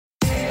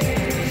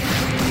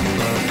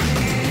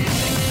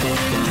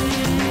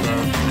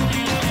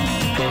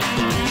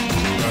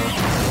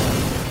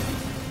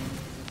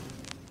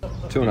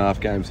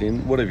2.5 games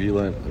in. What have you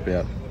learnt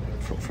about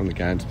from the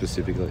game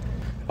specifically?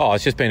 Oh,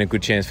 it's just been a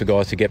good chance for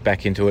guys to get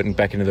back into it and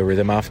back into the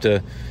rhythm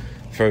after,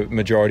 for a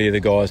majority of the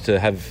guys to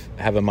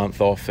have a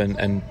month off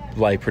and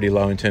lay pretty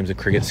low in terms of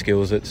cricket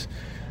skills. It's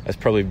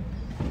probably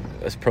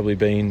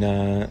been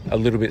a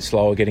little bit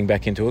slower getting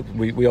back into it.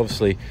 We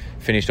obviously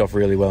finished off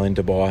really well in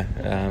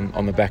Dubai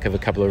on the back of a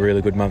couple of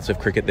really good months of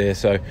cricket there.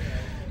 So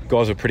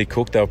guys were pretty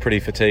cooked, they were pretty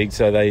fatigued,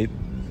 so they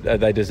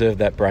deserved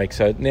that break.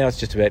 So now it's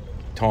just about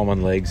time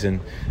on legs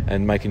and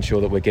making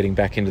sure that we're getting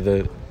back into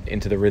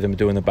the rhythm,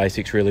 doing the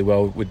basics really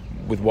well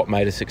with what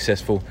made us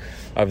successful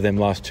over them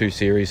last 2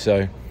 series.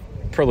 So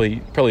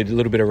probably a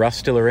little bit of rust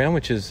still around,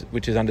 which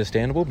is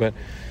understandable, but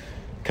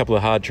a couple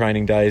of hard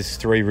training days,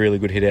 3 really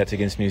good hit-outs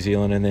against New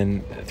Zealand, and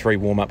then 3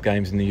 warm-up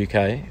games in the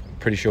UK.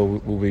 Pretty sure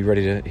we'll be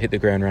ready to hit the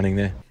ground running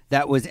there.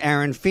 That was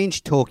Aaron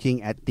Finch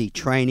talking at the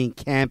training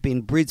camp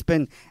in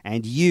Brisbane,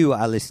 and you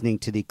are listening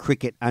to the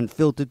Cricket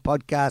Unfiltered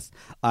podcast.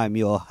 I'm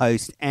your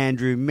host,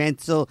 Andrew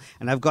Menczel,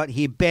 and I've got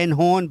here Ben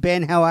Horne.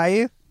 Ben, how are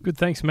you? Good,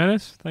 thanks,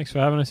 Menace. Thanks for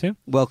having us here.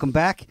 Welcome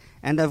back.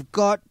 And I've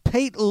got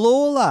Pete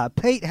Lalor.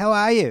 Pete, how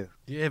are you?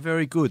 Yeah,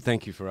 very good.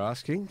 Thank you for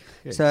asking.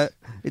 Yes. So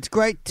it's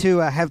great to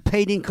have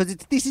Pete in because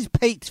this is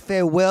Pete's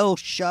farewell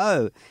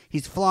show.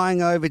 He's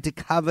flying over to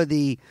cover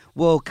the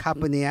World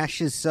Cup and the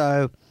Ashes,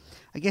 so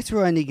I guess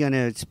we're only going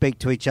to speak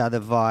to each other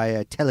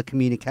via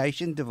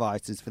telecommunication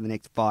devices for the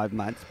next 5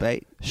 months,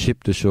 Pete.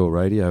 Ship to shore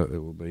radio it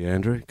will be,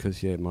 Andrew,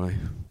 because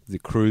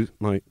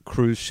my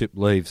cruise ship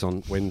leaves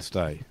on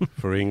Wednesday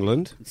for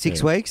England.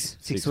 6 weeks?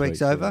 6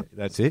 weeks over?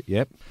 That's it,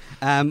 yep.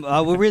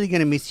 We're really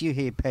going to miss you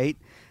here, Pete.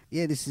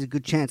 Yeah, this is a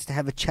good chance to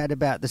have a chat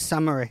about the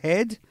summer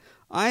ahead.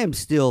 I am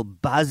still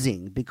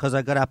buzzing because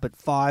I got up at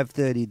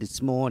 5:30 this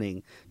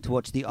morning to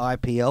watch the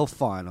IPL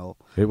final.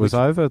 It was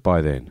over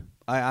by then?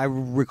 I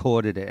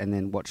recorded it and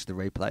then watched the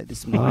replay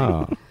this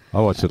morning. I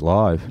watched it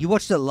live. You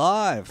watched it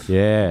live?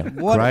 Yeah.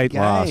 What great a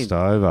game. last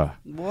over.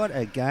 What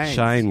a game.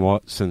 Shane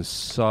Watson's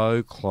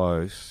so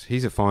close.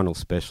 He's a final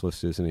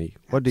specialist, isn't he?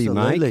 What did he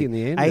make in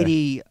the end?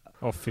 80...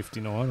 Off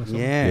 59 or something.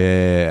 Yeah.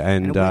 Yeah.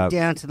 And it went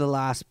down to the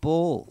last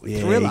ball. Yeah,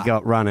 Thriller. he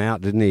got run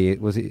out, didn't he?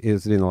 Was it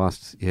in the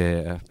last...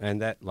 Yeah.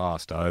 And that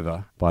last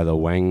over by the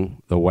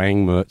Wang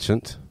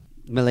merchant...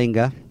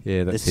 Malinga,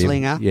 yeah, that's the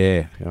slinger. Him.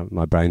 Yeah,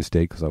 my brain's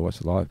dead because I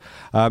watched it live.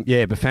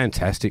 Yeah, but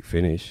fantastic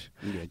finish.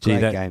 Yeah,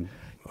 great game.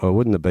 Well,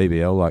 wouldn't the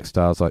BBL like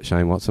stars like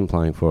Shane Watson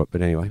playing for it?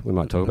 But anyway, we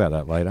might talk about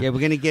that later. Yeah, we're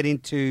going to get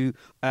into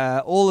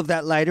all of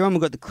that later on.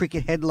 We've got the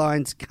cricket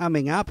headlines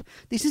coming up.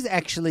 This is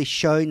actually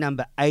show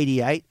number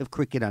 88 of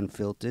Cricket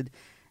Unfiltered,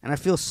 and I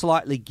feel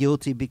slightly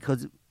guilty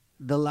because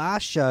the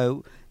last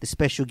show, the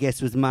special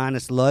guest was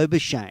Marnus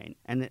Labuschagne,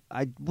 and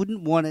I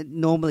wouldn't want to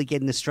normally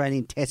get an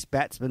Australian Test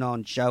batsman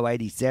on show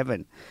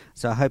 87,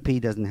 so I hope he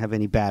doesn't have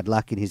any bad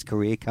luck in his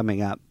career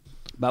coming up.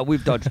 But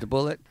we've dodged a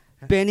bullet.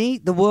 Benny,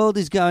 the world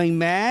is going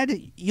mad.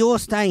 You're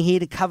staying here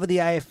to cover the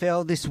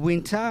AFL this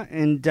winter,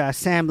 and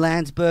Sam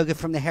Landsberger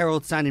from the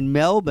Herald Sun in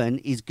Melbourne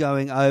is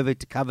going over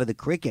to cover the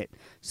cricket.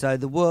 So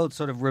the world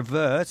sort of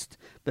reversed.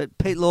 But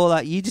Pete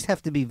Lalor, you just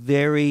have to be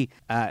very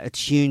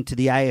attuned to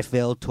the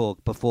AFL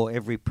talk before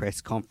every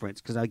press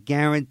conference, because I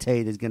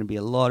guarantee there's going to be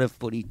a lot of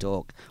footy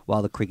talk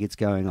while the cricket's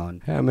going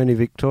on. How many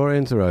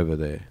Victorians are over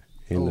there?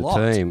 In the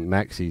lot. team.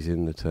 Maxi's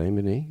in the team,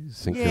 isn't he?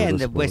 St Yeah, and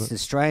the West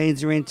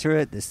Australians are into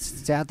it, the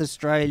South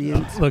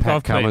Australians. Look,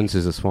 Pat Cummins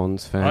is a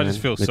Swans fan. I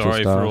just feel Mitchell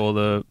sorry Starr. for all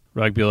the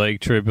rugby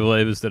league true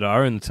believers that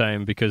are in the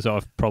team, because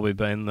I've probably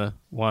been the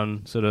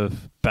one sort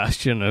of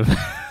bastion of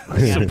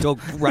to talk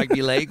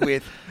rugby league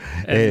with.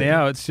 And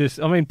now it's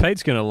just, I mean,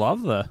 Pete's going to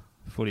love the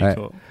footy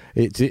talk.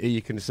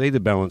 You can see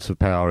the balance of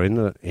power in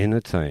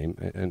the team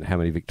and how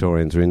many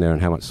Victorians are in there and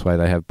how much sway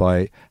they have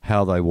by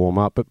how they warm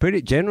up. But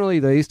pretty generally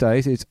these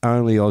days, it's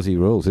only Aussie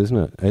rules, isn't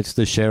it? It's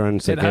the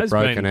Sherrans that get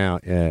broken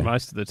out. Yeah,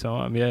 most of the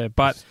time. Yeah,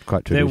 but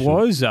there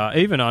was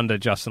even under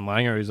Justin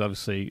Langer, who's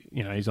obviously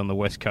he's on the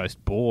West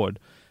Coast board.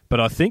 But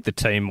I think the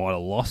team might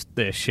have lost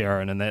their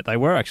Sherran, and that they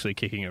were actually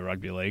kicking a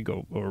rugby league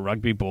or a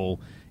rugby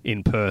ball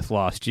in Perth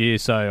last year.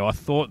 So I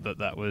thought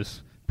that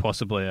was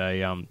possibly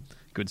a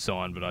good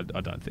sign, but I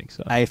don't think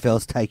so.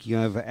 AFL's taking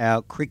over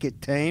our cricket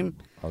team.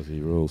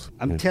 Aussie rules.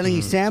 I'm telling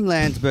you, Sam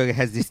Landsberger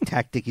has this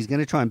tactic. He's going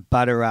to try and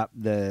butter up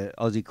the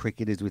Aussie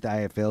cricketers with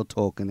AFL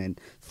talk and then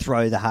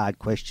throw the hard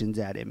questions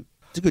at him.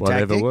 It's a good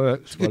tactic.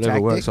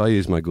 Whatever works. I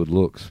use my good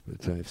looks.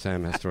 But if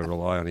Sam has to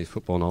rely on his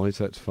football knowledge,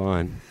 that's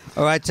fine.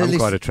 All right, so I'm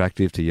quite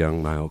attractive to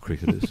young male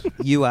cricketers.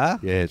 You are?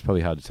 Yeah, it's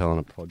probably hard to tell on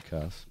a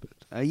podcast.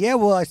 But yeah,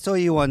 well, I saw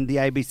you on the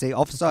ABC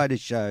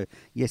Offsiders show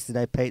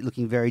yesterday, Pete,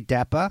 looking very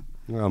dapper.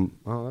 Oh,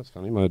 that's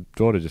funny. My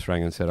daughter just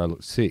rang and said I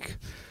look sick.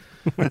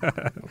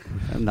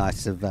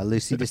 Nice of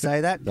Lucy to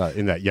say that.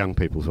 In that young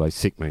people's way,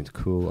 sick means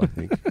cool, I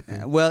think.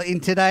 Well, in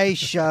today's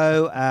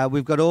show,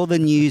 we've got all the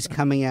news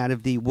coming out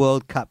of the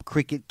World Cup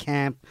cricket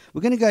camp.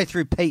 We're going to go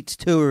through Pete's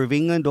tour of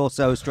England,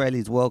 also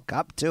Australia's World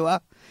Cup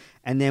tour.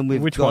 And then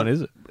Which one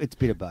is it? It's a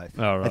bit of both.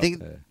 Oh, right. I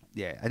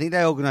think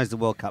they organised the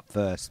World Cup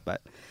first,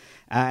 but...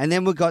 And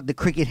then we've got the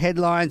cricket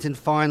headlines, and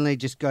finally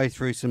just go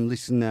through some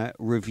listener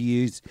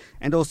reviews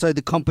and also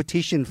the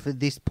competition for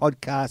this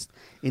podcast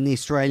in the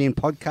Australian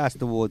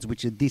Podcast Awards,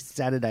 which are this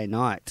Saturday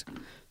night.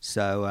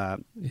 So,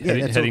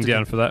 heading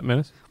down for that,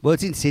 Menace? Well,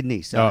 it's in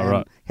Sydney, so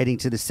I'm heading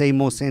to the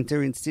Seymour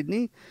Centre in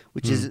Sydney,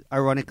 which is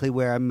ironically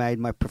where I made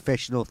my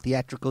professional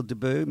theatrical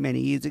debut many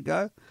years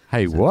ago.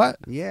 Hey, what?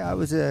 Yeah, I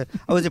was a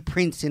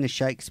prince in a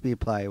Shakespeare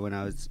play when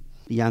I was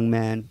a young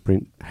man.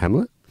 Prince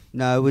Hamlet?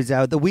 No, it was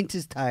The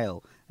Winter's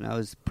Tale, and I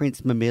was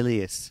Prince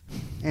Mamilius.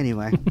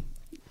 Anyway,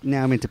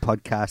 now I'm into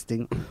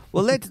podcasting.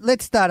 Well,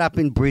 let's start up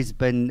in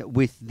Brisbane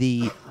with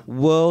the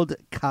World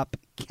Cup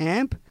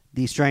camp.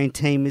 The Australian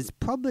team is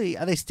are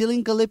they still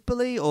in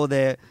Gallipoli, or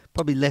they're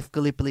probably left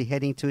Gallipoli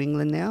heading to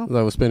England now?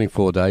 They were spending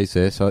 4 days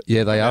there, so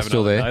yeah, they are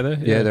still there.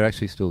 Yeah, they're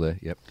actually still there.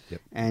 Yep.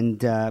 And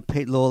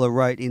Pete Lalor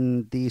wrote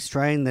in The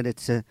Australian that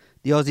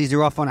the Aussies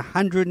are off on a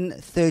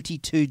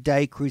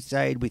 132-day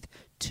crusade with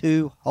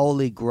 2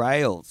 holy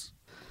grails.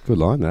 Good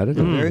line, that,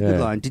 isn't it? Very good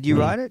line. Did you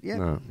write it? Yeah.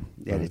 No.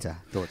 The editor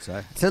thought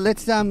so. So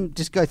let's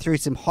just go through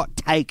some hot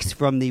takes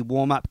from the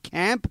warm-up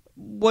camp.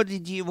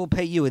 Pete,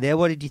 you were there.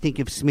 What did you think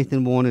of Smith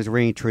and Warner's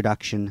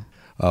reintroduction?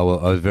 Oh,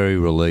 well, I was very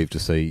relieved to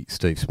see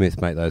Steve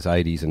Smith make those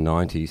 80s and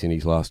 90s in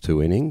his last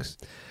 2 innings.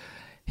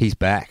 He's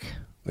back.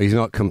 He's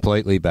not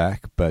completely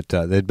back, but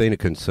there'd been a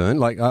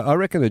concern. I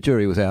reckon the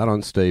jury was out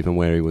on Steve and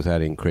where he was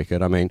at in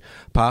cricket. I mean,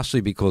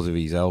 partially because of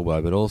his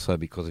elbow, but also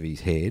because of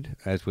his head.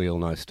 As we all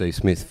know, Steve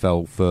Smith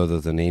fell further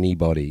than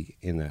anybody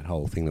in that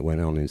whole thing that went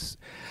on.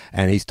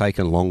 And he's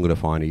taken longer to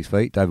find his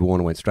feet. David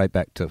Warner went straight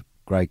back to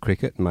grade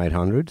cricket and made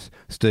hundreds.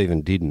 Stephen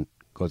didn't,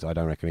 because I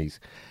don't reckon his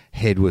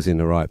head was in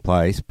the right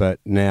place. But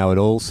now it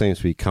all seems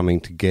to be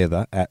coming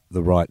together at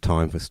the right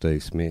time for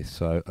Steve Smith.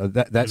 So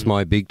that's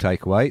my big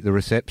takeaway. The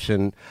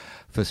reception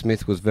for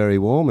Smith was very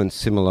warm and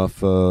similar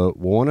for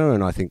Warner,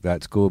 and I think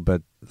that's good,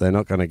 but they're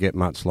not going to get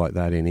much like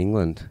that in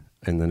England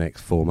in the next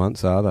 4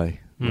 months, are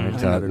they?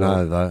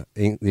 No, the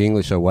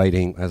English are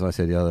waiting, as I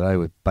said the other day,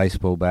 with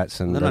baseball bats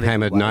and they've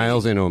hammered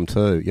nails into them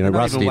too.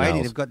 Rusty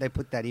nails. They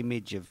put that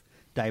image of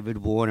David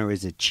Warner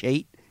as a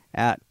cheat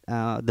out,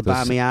 the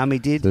Barmy Army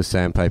did. The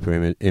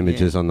sandpaper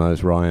images on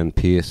those Ryan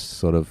Pearce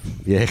sort of,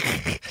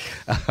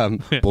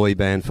 boy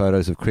band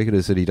photos of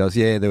cricketers that he does.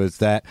 Yeah, there was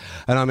that.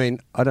 And I mean,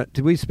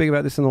 did we speak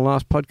about this in the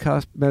last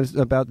podcast,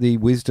 about the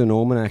Wisden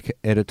Almanac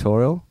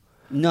editorial?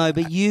 No,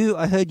 but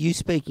I heard you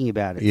speaking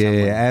about it. Yeah,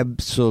 somewhere.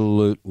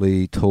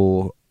 Absolutely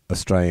tore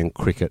Australian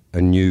cricket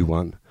a new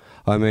one.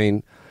 I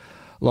mean,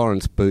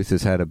 Lawrence Booth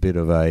has had a bit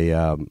of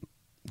a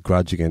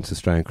grudge against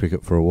Australian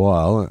cricket for a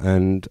while,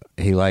 and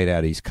he laid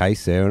out his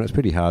case there, and it's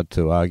pretty hard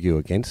to argue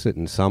against it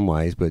in some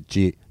ways, but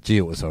gee,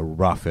 it was a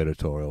rough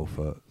editorial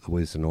for the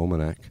Wisden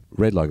Almanac.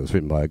 Read like it was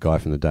written by a guy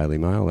from the Daily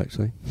Mail,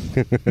 actually.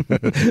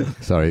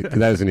 Sorry,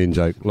 that was an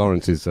in-joke.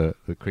 Lawrence is the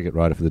cricket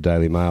writer for the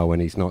Daily Mail when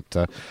he's not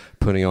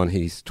putting on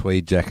his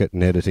tweed jacket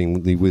and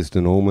editing the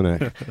Wisden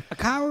Almanac.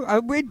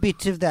 I read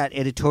bits of that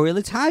editorial.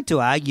 It's hard to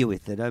argue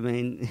with it. I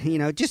mean,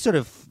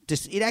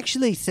 it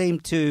actually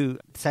seemed to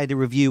say the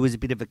review was a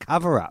bit of a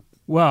cover-up.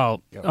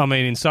 Well, I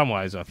mean, in some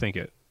ways I think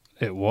it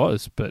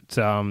was, but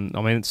I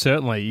mean,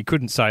 certainly you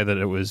couldn't say that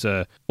it was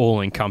a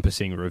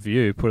all-encompassing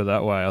review, put it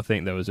that way. I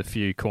think there was a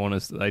few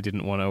corners that they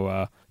didn't want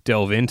to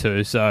delve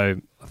into, so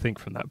I think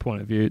from that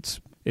point of view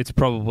it's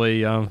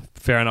probably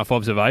fair enough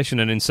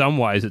observation, and in some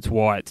ways it's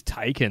why it's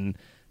taken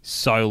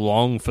so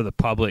long for the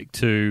public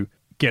to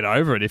get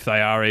over it, if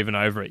they are even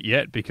over it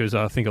yet, because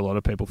I think a lot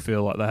of people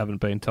feel like they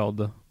haven't been told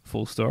the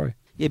full story.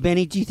 Yeah,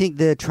 Benny, do you think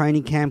the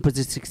training camp was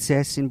a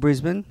success in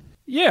Brisbane?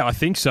 Yeah, I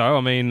think so.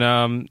 I mean,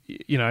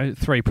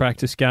 3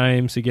 practice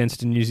games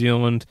against a New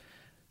Zealand,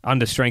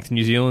 under-strength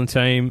New Zealand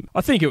team.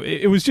 I think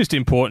it was just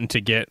important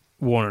to get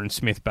Warner and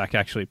Smith back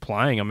actually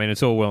playing. I mean,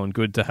 it's all well and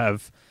good to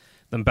have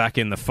them back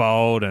in the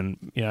fold and,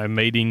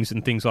 meetings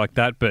and things like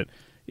that, but,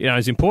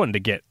 it's important to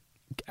get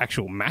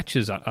actual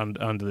matches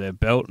under their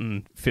belt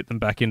and fit them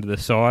back into the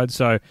side.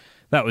 So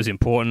that was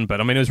important, but,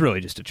 I mean, it was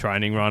really just a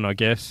training run, I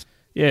guess.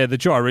 Yeah, the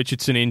Jai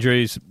Richardson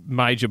injury is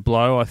major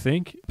blow, I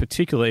think.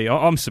 Particularly,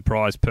 I'm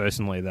surprised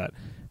personally that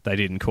they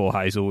didn't call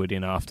Hazelwood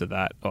in after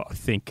that. I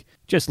think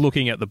just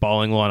looking at the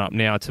bowling lineup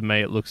now, to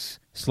me, it looks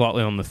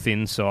slightly on the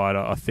thin side.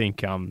 I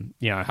think,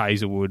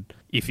 Hazelwood,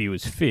 if he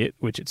was fit,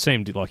 which it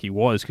seemed like he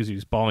was because he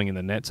was bowling in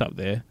the nets up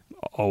there,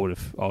 I would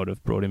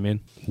have brought him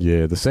in.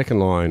 Yeah, the second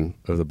line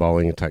of the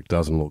bowling attack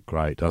doesn't look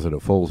great, does it?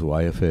 It falls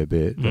away a fair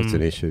bit. That's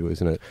an issue,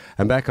 isn't it?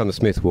 And back on the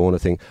Smith-Warner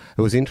thing,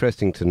 it was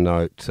interesting to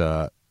note...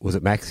 was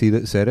it Maxey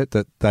that said it,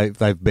 that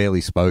they've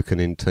barely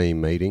spoken in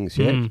team meetings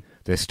yet?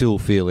 They're still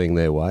feeling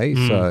their way,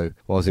 so it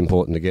was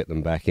important to get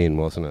them back in,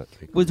 wasn't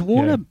it? Was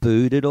Warner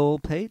booed at all,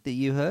 Pete, that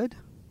you heard?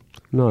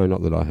 No,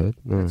 not that I heard.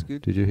 No. That's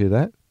good. Did you hear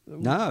that?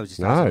 No, I was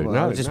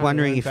just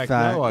wondering if... it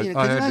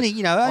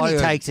only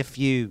takes a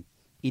few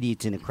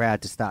idiots in a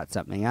crowd to start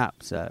something up.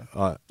 So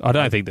I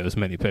don't think there was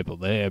many people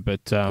there,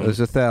 but there's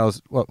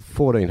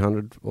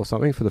 1,400 or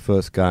something for the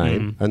first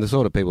game, and the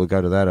sort of people who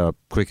go to that are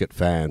cricket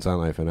fans,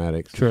 aren't they?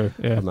 Fanatics. True.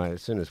 Yeah. Mate,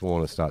 as soon as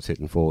Warner starts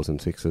hitting 4s and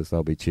 6s,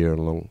 they'll be cheering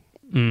along.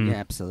 Yeah,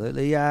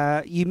 absolutely.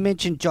 You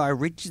mentioned Jai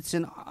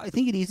Richardson. I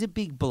think it is a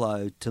big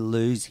blow to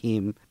lose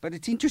him. But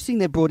it's interesting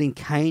they brought in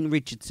Kane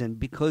Richardson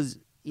because,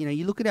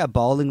 you look at our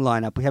bowling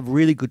lineup, we have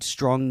really good,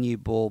 strong new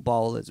ball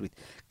bowlers with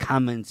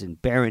Cummins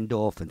and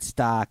Berendorf and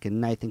Stark and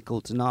Nathan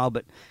Coulter-Nile.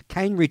 But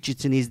Kane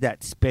Richardson is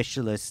that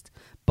specialist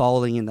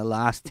bowling in the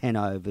last 10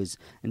 overs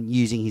and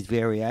using his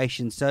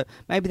variations. So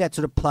maybe that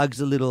sort of plugs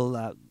a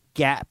little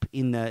gap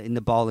in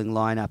the bowling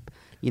lineup,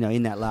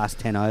 in that last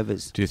 10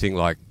 overs. Do you think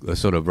like the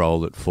sort of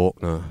role that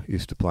Faulkner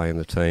used to play in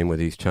the team with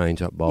his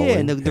change-up bowling? Yeah,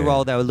 and the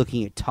role they were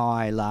looking at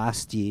Ty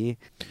last year.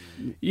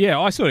 Yeah,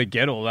 I sort of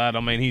get all that.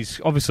 I mean,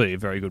 he's obviously a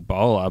very good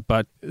bowler,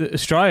 but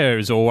Australia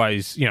is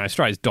always,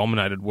 Australia's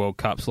dominated World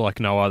Cups like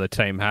no other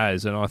team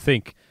has, and I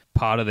think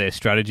part of their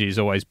strategy has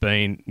always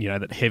been,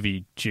 that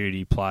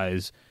heavy-duty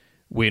players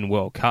win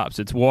World Cups.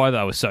 It's why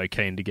they were so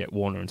keen to get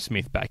Warner and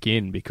Smith back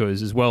in,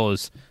 because as well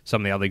as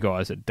some of the other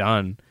guys had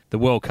done, the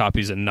World Cup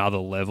is another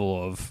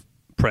level of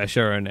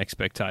pressure and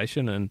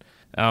expectation, and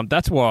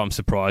that's why I'm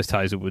surprised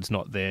Hazelwood's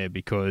not there,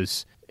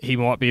 because he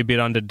might be a bit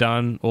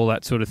underdone, all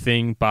that sort of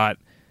thing, but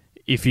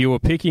if you were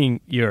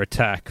picking your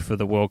attack for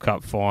the World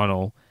Cup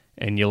final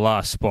and your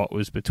last spot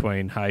was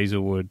between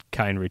Hazelwood,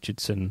 Kane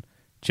Richardson,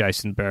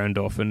 Jason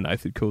Berendorf and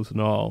Nathan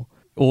Coulter-Nile,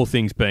 all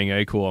things being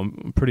equal,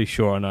 I'm pretty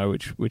sure I know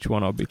which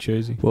one I'll be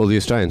choosing. Well, the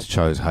Australians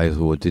chose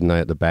Hazelwood, didn't they,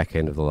 at the back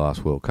end of the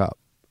last World Cup?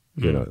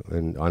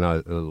 And I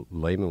know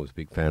Lehman was a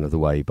big fan of the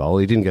way he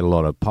bowled. He didn't get a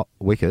lot of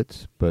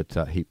wickets, but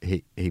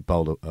he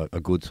bowled a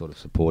good sort of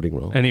supporting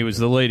role. And he was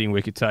the leading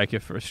wicket taker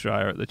for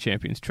Australia at the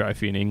Champions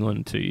Trophy in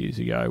England 2 years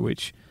ago,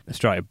 which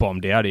Australia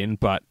bombed out in,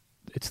 but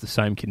it's the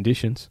same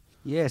conditions.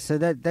 Yeah, so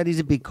that is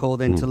a big call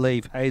then to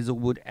leave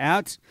Hazelwood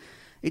out.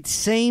 It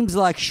seems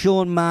like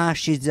Sean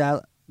Marsh is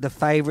the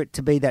favourite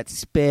to be that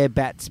spare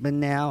batsman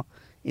now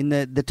in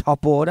the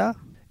top order.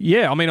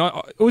 Yeah, I mean,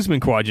 Usman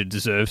Khawaja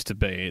deserves to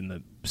be in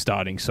the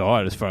starting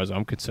side as far as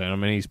I'm concerned. I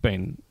mean, he's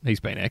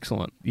been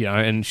excellent,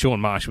 and Sean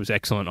Marsh was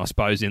excellent, I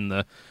suppose, in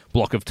the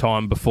block of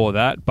time before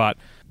that, but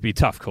it'd be a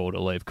tough call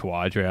to leave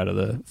Khawaja out of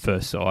the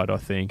first side, I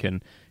think,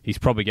 and he's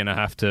probably going to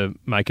have to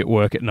make it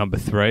work at number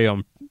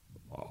 3.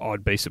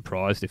 I'd be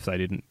surprised if they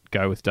didn't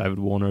go with David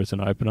Warner as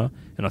an opener,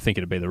 and I think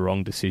it'd be the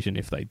wrong decision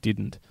if they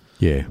didn't.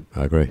 Yeah,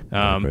 I agree.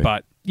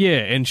 But yeah,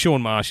 and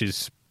Sean Marsh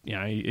is,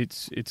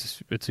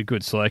 it's a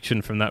good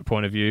selection from that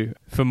point of view.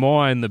 For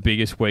mine, the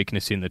biggest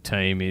weakness in the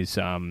team is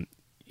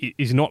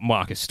not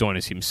Marcus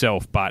Stoinis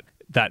himself, but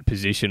that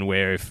position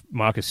where if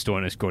Marcus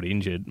Stoinis got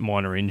injured,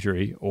 minor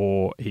injury,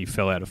 or he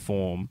fell out of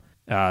form,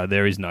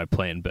 there is no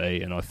plan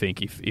B. And I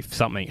think if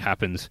something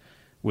happens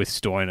with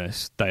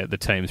Stoinis, the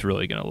team's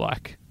really going to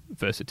lack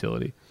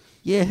versatility.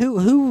 Yeah,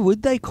 who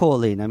would they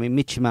call in? I mean,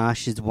 Mitch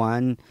Marsh is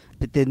one,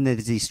 but then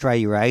there's the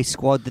Australia A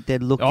squad that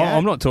they'd look at.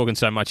 I'm not talking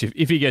so much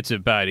if he gets a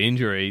bad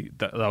injury,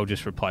 they'll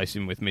just replace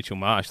him with Mitchell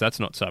Marsh. That's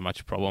not so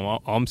much a problem.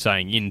 I'm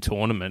saying in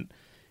tournament,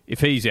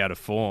 if he's out of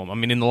form, I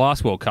mean, in the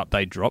last World Cup,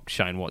 they dropped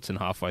Shane Watson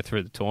halfway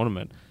through the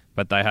tournament,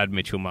 but they had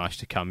Mitchell Marsh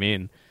to come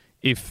in.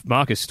 If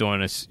Marcus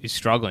Stoinis is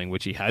struggling,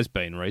 which he has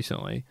been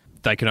recently,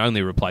 they can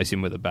only replace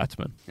him with a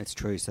batsman. That's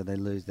true, so they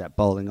lose that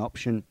bowling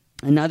option.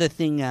 Another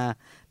thing that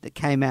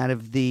came out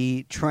of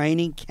the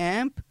training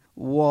camp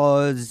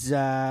was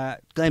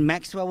Glenn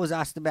Maxwell was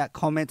asked about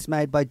comments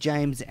made by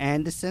James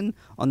Anderson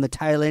on the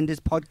Tailenders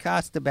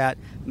podcast about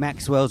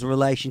Maxwell's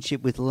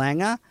relationship with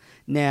Langer.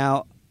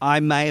 Now, I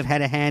may have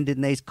had a hand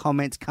in these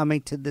comments coming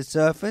to the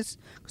surface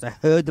because I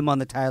heard them on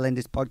the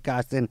Tailenders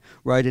podcast and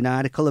wrote an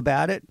article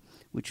about it,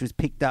 which was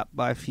picked up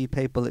by a few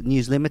people at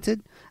News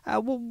Limited.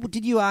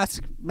 Did you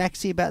ask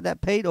Maxie about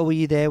that, Pete, or were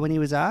you there when he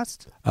was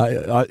asked?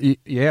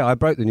 Yeah, I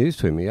broke the news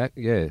to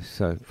him.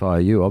 So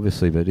via you,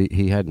 obviously, but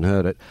he hadn't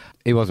heard it.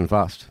 He wasn't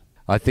fussed.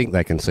 I think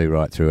they can see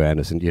right through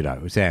Anderson.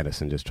 It's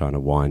Anderson just trying to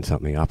wind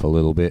something up a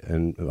little bit,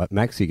 and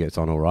Maxie gets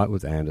on all right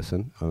with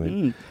Anderson. I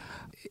mean,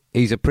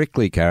 he's a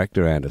prickly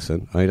character,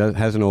 Anderson. I mean, he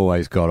hasn't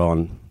always got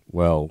on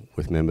well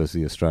with members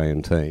of the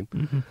Australian team.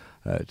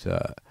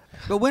 Mm-hmm.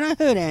 But when I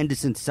heard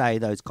Anderson say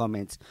those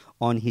comments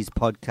on his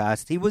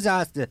podcast, he was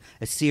asked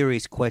a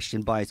serious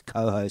question by his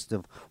co-host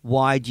of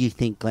why do you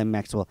think Glenn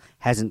Maxwell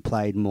hasn't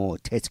played more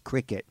Test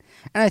cricket?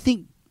 And I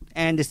think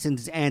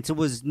Anderson's answer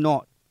was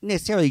not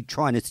necessarily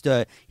trying to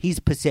stir. His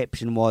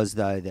perception was,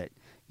 though, that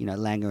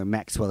Langer and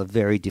Maxwell are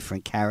very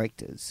different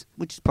characters,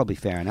 which is probably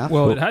fair enough.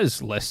 Well, it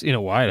has less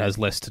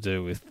to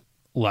do with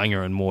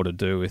Langer and more to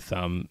do with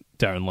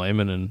Darren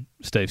Lehmann and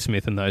Steve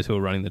Smith and those who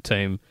were running the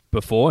team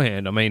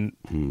beforehand. I mean,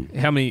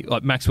 how many,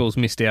 Maxwell's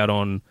missed out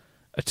on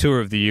a tour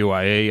of the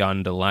UAE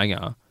under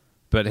Langer,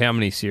 but how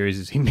many series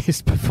has he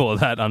missed before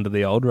that under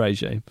the old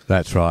regime?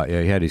 That's right,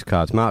 yeah, he had his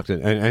cards marked.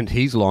 And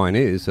his line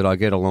is that I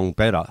get along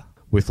better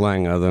with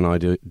Langer than I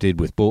did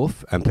with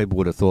Buff, and people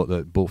would have thought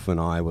that Buff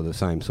and I were the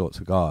same sorts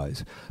of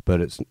guys,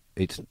 but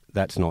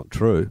that's not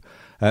true.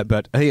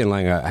 But he and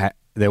Langer,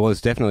 there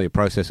was definitely a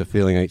process of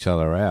feeling each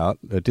other out.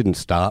 It didn't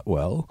start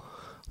well.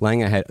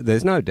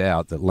 There's no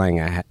doubt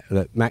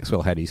that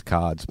Maxwell had his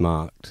cards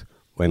marked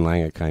when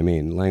Langer came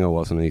in. Langer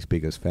wasn't his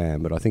biggest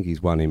fan, but I think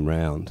he's won him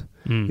round.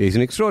 He's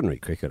an extraordinary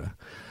cricketer.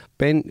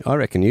 Ben, I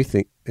reckon you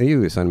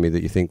were saying to me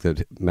that you think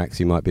that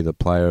Maxi might be the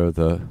player of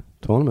the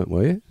tournament,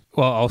 were you?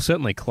 Well, I'll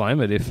certainly claim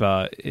it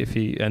if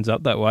he ends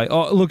up that way.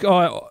 Oh, look,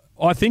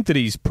 I think that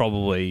he's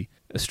probably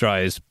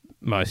Australia's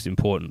most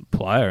important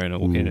player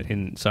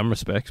in some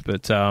respects.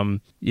 But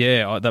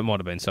that might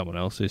have been someone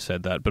else who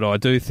said that. But I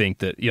do think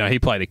that he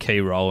played a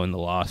key role in the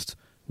last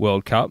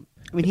World Cup.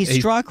 I mean, his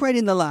strike rate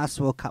in the last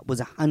World Cup was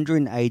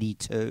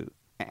 182.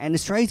 And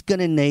Australia's going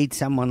to need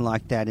someone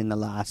like that in the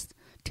last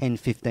 10,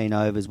 15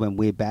 overs when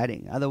we're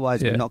batting.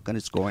 Otherwise, we're not going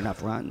to score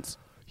enough runs.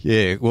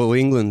 Yeah, well,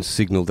 England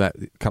signalled that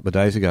a couple of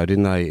days ago,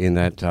 didn't they, in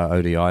that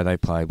ODI they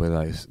played where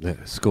they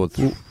scored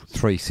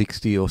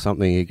 360 or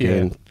something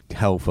again. Yeah.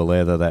 Hell for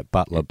leather, that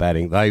Butler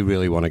batting. They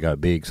really want to go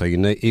big. So you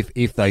need,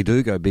 if they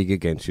do go big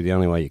against you, the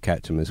only way you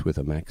catch them is with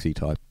a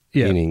Maxi-type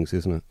innings,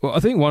 isn't it? Well,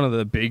 I think one of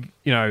the big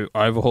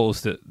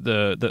overhauls that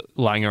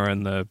Langer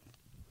and the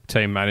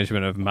team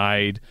management have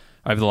made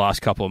over the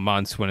last couple of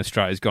months when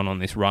Australia's gone on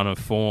this run of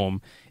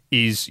form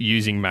is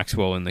using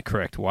Maxwell in the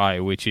correct way,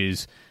 which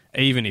is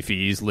even if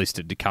he is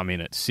listed to come in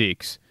at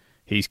 6,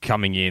 he's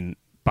coming in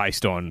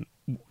based on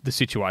the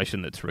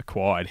situation that's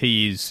required.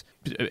 He is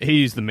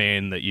the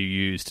man that you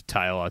use to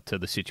tailor to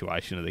the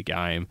situation of the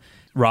game,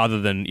 rather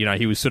than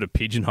he was sort of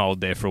pigeonholed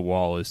there for a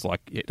while as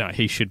like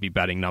he should be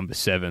batting number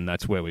 7.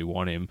 That's where we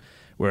want him.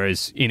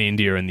 Whereas in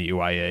India and the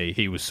UAE,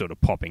 he was sort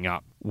of popping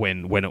up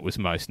when it was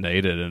most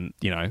needed, and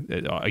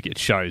it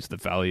shows the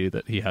value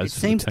that he has. It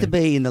seems to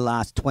be in the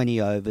last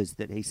 20 overs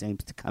that he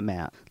seems to come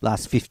out.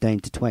 Last 15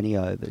 to 20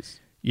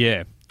 overs.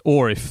 Yeah,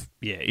 or if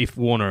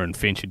Warner and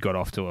Finch had got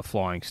off to a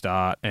flying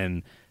start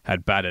and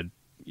had batted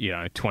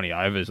 20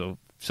 overs or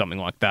something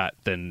like that,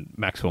 then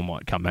Maxwell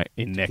might come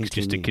in next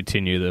just to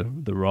continue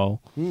the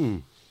role.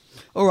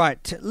 All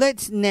right,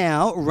 let's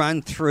now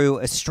run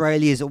through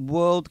Australia's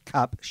World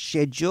Cup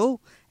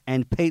schedule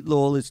and Pete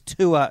Lawler's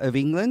tour of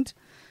England.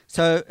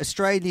 So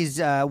Australia's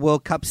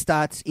World Cup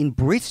starts in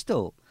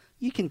Bristol.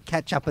 You can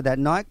catch up at that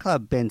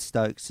nightclub Ben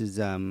Stokes is...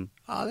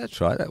 Oh,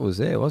 that's right. That was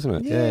there,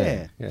 wasn't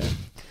it? Yeah.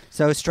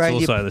 So Australia...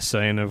 It's also the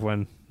scene of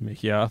when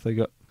Mickey Arthur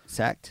got...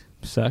 Sacked.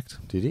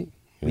 Did he? Yeah.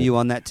 Were you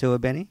on that tour,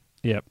 Benny?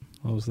 Yep,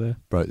 I was there.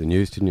 Broke the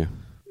news, didn't you?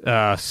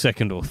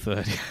 Second or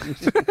third.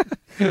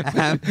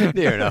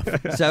 Near enough.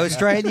 So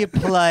Australia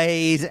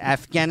plays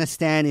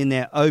Afghanistan in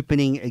their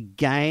opening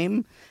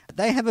game.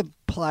 They have a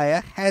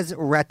player,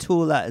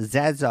 Hazratullah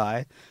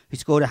Zazai, who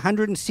scored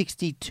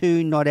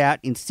 162 not out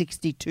in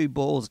 62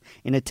 balls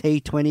in a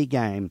T20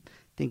 game, I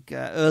think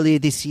earlier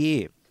this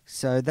year.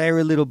 So they're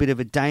a little bit of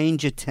a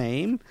danger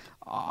team.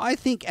 I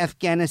think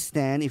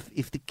Afghanistan,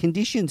 if the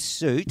conditions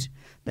suit,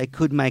 they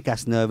could make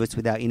us nervous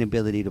with our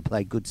inability to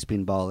play good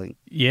spin bowling.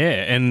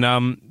 Yeah, and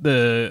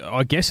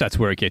I guess that's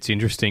where it gets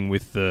interesting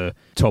with the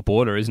top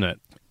order, isn't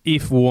it?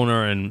 If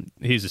Warner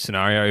here's a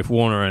scenario, if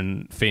Warner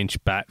and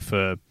Finch bat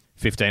for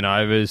 15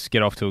 overs,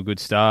 get off to a good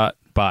start,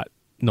 but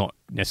not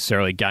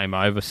necessarily game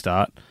over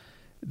start,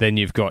 then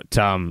you've got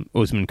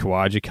Usman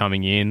Khawaja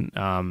coming in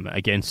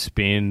against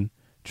spin,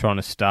 trying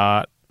to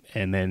start,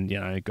 and then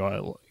a guy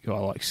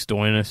like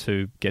Stoinis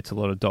who gets a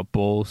lot of dot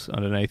balls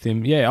underneath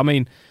him. Yeah, I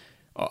mean,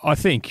 I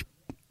think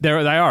they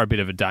are a bit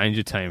of a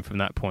danger team from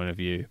that point of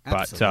view.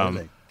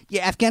 Absolutely. But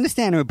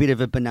Afghanistan are a bit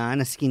of a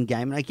banana skin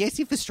game, and I guess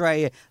if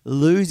Australia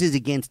loses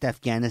against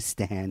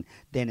Afghanistan,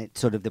 then it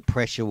sort of the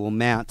pressure will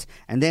mount,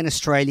 and then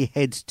Australia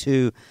heads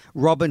to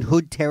Robin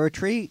Hood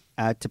territory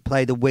to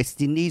play the West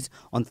Indies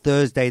on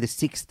Thursday, the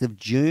 6th of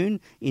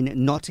June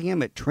in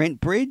Nottingham at Trent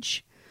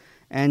Bridge,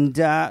 and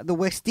the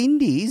West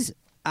Indies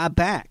are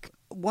back.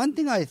 One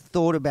thing I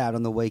thought about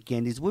on the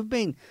weekend is we've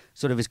been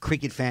sort of as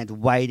cricket fans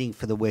waiting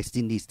for the West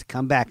Indies to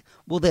come back.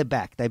 Well, they're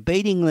back. They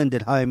beat England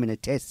at home in a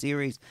test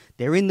series.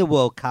 They're in the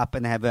World Cup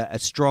and they have a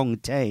strong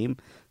team.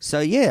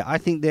 So, yeah, I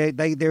think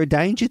they're a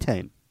danger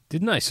team.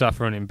 Didn't they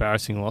suffer an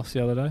embarrassing loss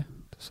the other day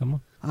to someone?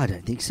 I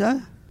don't think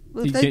so.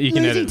 Well,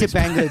 losing to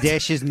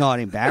Bangladesh is not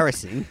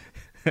embarrassing.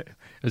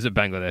 Was it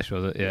Bangladesh,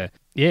 was it? Yeah.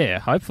 Yeah,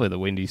 hopefully the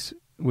Windies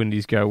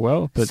go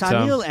well. But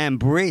Sunil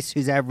Ambriss,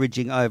 who's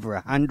averaging over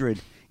 100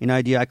 in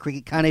ODI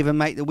cricket, can't even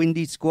make the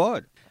Windies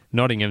squad.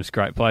 Nottingham's a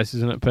great place,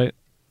 isn't it, Pete?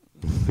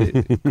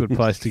 Good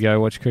place to go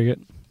watch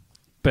cricket.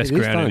 Best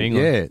ground in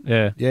England.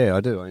 Yeah,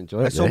 I do. I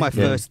enjoy it. I saw my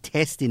first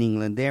test in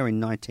England there in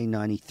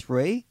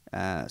 1993,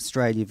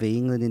 Australia v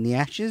England in the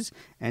Ashes,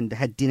 and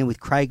had dinner with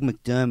Craig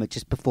McDermott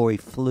just before he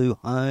flew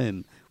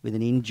home with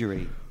an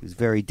injury. He was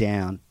very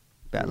down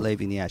about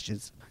leaving the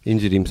Ashes.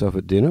 Injured himself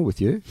at dinner with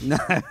you? No,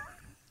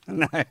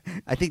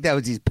 I think that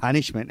was his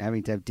punishment,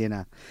 having to have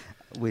dinner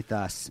with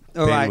us.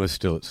 Ben was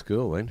still at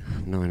school then,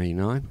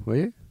 99, were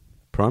you?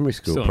 Primary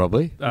school, still,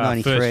 probably.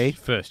 93.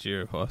 First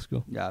year of high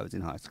school. Yeah, I was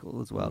in high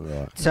school as well.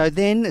 Right. So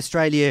then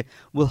Australia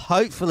will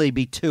hopefully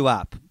be 2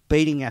 up,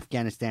 beating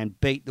Afghanistan,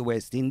 beat the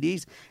West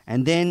Indies,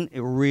 and then it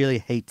really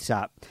heats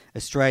up.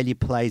 Australia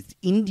plays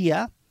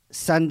India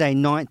Sunday,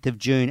 9th of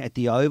June at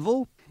the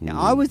Oval. Now,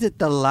 I was at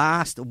the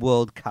last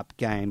World Cup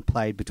game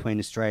played between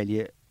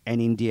Australia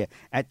and India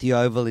at the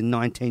Oval in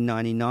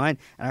 1999.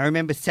 And I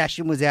remember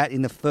Sachin was out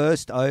in the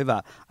first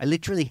over. I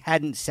literally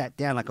hadn't sat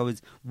down. Like I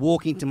was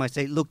walking to my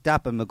seat, looked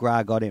up, and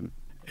McGrath got him.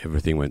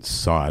 Everything went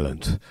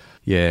silent.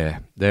 Yeah,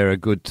 they're a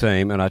good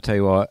team. And I tell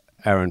you what,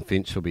 Aaron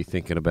Finch will be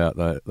thinking about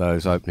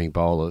those opening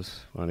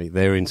bowlers.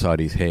 They're inside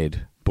his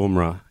head.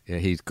 Bumrah, yeah,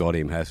 he's got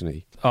him, hasn't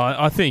he?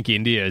 I think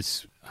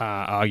India's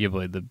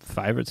arguably the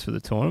favourites for the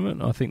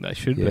tournament. I think they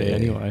should be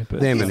anyway. But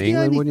them and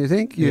England, wouldn't you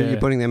think? You're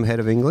putting them ahead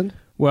of England?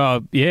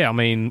 Well, yeah, I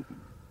mean,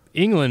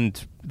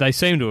 England, they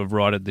seem to have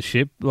righted the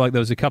ship. Like,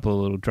 there was a couple of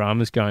little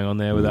dramas going on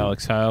there with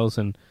Alex Hales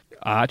and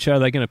Archer. Are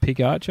they going to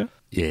pick Archer?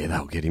 Yeah,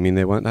 they'll get him in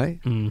there, won't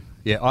they? Mm.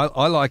 Yeah,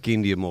 I like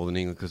India more than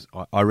England because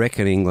I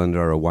reckon England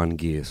are a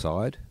one-gear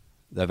side.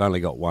 They've only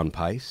got one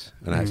pace,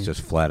 and that's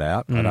just flat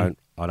out.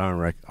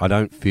 I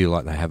don't feel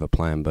like they have a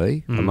plan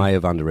B. I may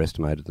have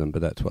underestimated them,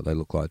 but that's what they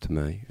look like to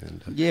me.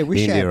 And,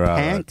 Rishabh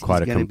Pant is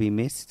going to be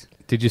missed.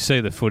 Did you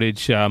see the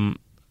footage? I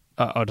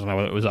don't know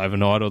whether it was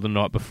overnight or the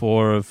night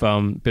before of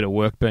a bit of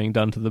work being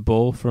done to the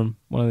ball from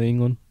one of the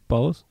England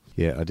bowlers.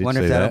 Yeah, I did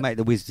wonder see if that. that'll make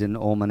the Wisden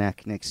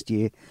Almanac next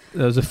year.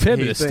 There was a fair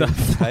bit of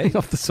stuff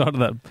off the side of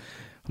that.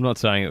 I'm not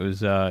saying it was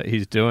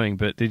his doing,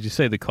 but did you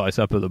see the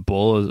close-up of the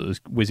ball as it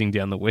was whizzing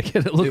down the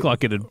wicket? It looked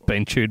like it had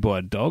been chewed by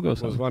a dog or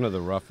something. It was one of the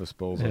roughest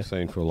balls I've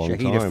seen for a long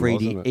Shahid time, Afridi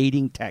wasn't it?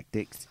 eating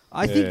tactics.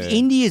 I think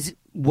India's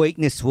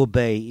weakness will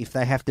be if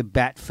they have to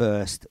bat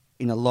first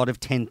in a lot of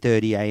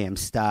 10:30 a.m.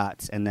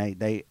 starts and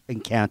they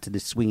encounter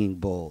the swinging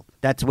ball.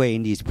 That's where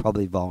India's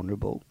probably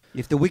vulnerable.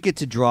 If the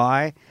wickets are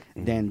dry,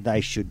 then they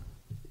should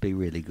be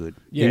really good.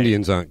 Yeah.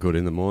 Indians aren't good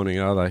in the morning,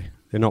 are they?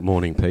 They're not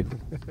morning people.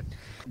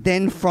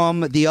 Then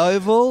from the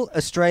Oval,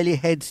 Australia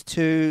heads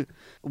to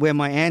where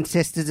my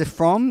ancestors are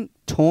from,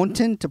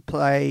 Taunton, to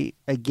play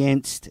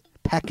against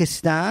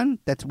Pakistan.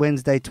 That's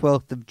Wednesday,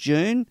 12th of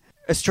June.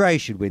 Australia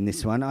should win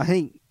this one. I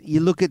think you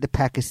look at the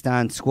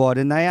Pakistan squad,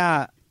 and they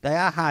are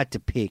hard to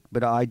pick,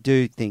 but I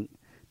do think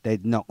they're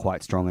not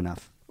quite strong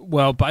enough.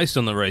 Well, based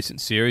on the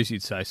recent series,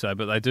 you'd say so,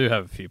 but they do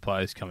have a few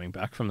players coming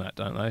back from that,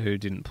 don't they, who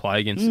didn't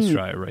play against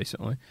Australia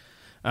recently.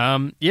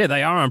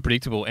 They are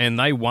unpredictable, and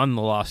they won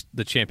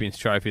the Champions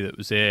Trophy that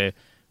was there,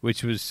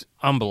 which was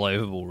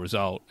unbelievable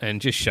result,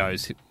 and just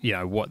shows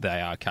what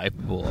they are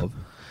capable of.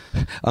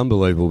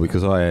 Unbelievable,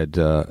 because I had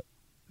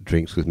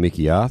drinks with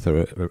Mickey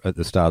Arthur at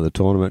the start of the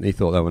tournament, and he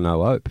thought they were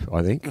no hope.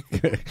 I think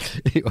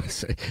he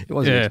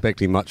wasn't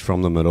expecting much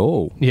from them at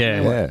all.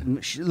 Yeah.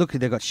 Look,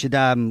 they've got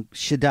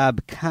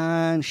Shadab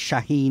Khan,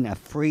 Shaheen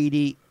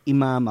Afridi,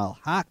 Imam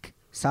Al-Haq.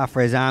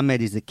 Sarfraz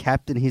Ahmed is the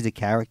captain. He's a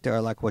character. I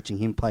like watching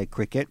him play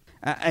cricket.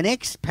 An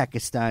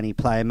ex-Pakistani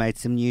player made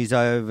some news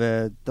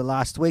over the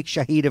last week,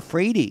 Shahid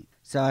Afridi.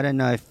 So I don't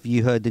know if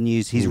you heard the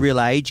news. His real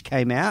age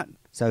came out,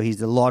 so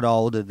he's a lot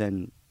older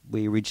than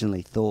we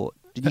originally thought.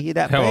 Did you hear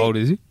that? How old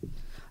is he?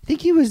 I think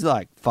he was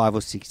like 5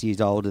 or 6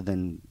 years older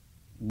than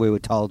we were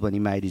told when he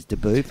made his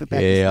debut for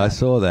Pakistan. Yeah, I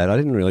saw that. I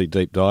didn't really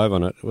deep dive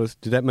on it.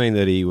 Did that mean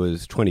that he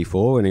was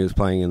 24 when he was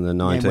playing in the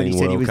 19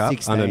 World Cup,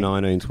 16. under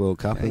 19s World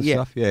Cup and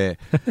stuff? Yeah.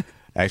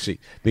 Actually,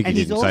 Mickey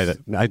didn't say that.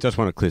 I just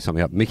want to clear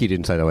something up. Mickey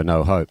didn't say there were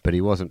no hope, but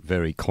he wasn't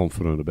very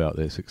confident about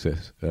their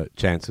success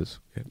chances.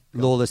 Yeah.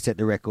 Lawler set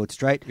the record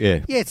straight.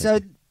 Yeah. Yeah,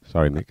 so...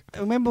 Sorry, Mick.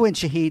 Remember when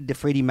Shahid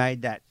Afridi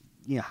made that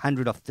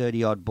 100 off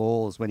 30-odd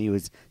balls when he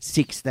was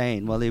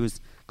 16? Well, he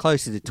was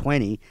closer to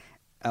 20,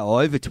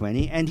 or over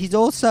 20, and he's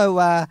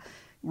also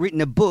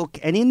written a book,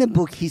 and in the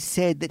book he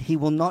said that he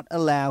will not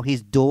allow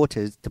his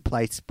daughters to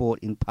play sport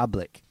in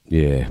public.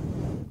 Yeah,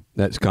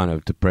 that's kind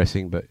of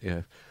depressing, but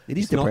yeah. It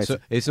is depressing.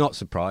 It's not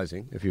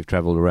surprising if you've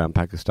travelled around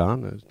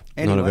Pakistan.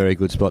 It's not a very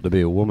good spot to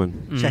be a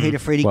woman. Shahid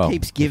Afridi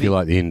keeps giving. If you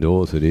like the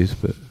indoors, it is,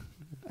 but...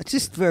 It's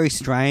just very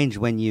strange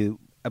when you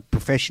a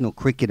professional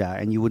cricketer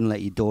and you wouldn't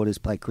let your daughters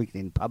play cricket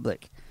in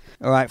public.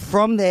 All right,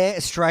 from there,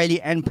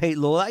 Australia and Pete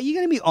Lawler. Are you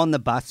going to be on the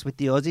bus with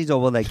the Aussies, or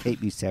will they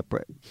keep you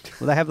separate?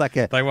 Will they have like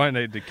a... They won't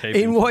need to keep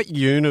In what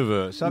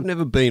universe? I've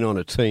never been on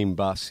a team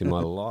bus in my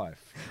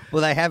life.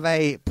 Will they have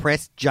a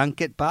press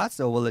junket bus,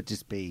 or will it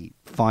just be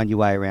find your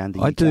way around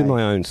the UK? I do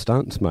my own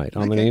stunts, mate.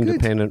 I'm an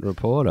independent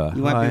reporter.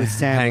 You won't be with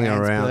Sam hang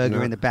Landsberger around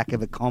in the back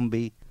of a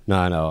combi.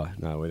 No,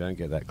 we don't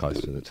get that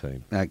close to the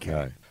team. Okay.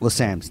 No. Well,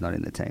 Sam's not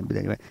in the team, but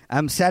anyway.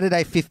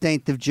 Saturday,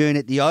 15th of June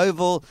at the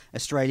Oval,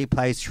 Australia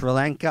plays Sri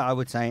Lanka. I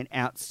would say an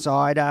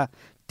outsider,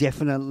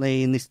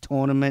 definitely in this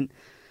tournament.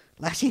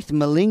 Lasith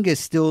Malinga's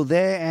still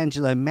there.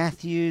 Angelo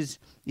Matthews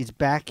is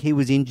back. He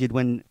was injured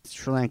when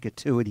Sri Lanka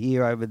toured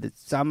here over the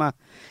summer.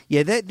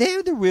 Yeah,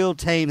 they're the real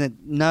team that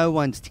no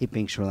one's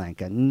tipping Sri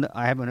Lanka.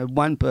 I haven't heard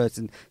one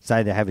person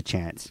say they have a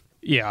chance.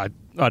 Yeah,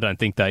 I don't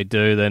think they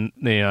do. Then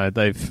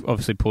they've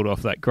obviously pulled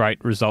off that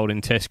great result in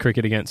Test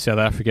cricket against South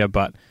Africa,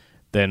 but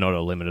they're not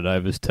a limited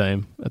overs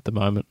team at the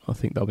moment. I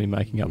think they'll be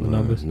making up the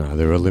numbers. No,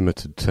 they're a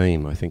limited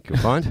team, I think you'll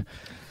find.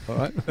 All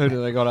right, who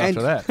do they got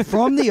after that?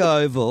 From the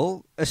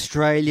Oval,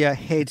 Australia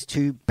heads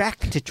back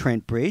to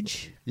Trent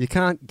Bridge. You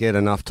can't get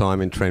enough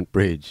time in Trent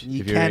Bridge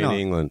if you're in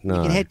England. No.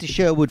 You can head to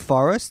Sherwood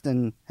Forest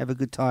and have a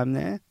good time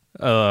there.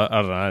 I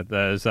don't know.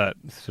 There's that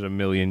sort of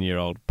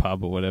million-year-old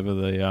pub or whatever.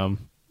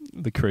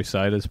 The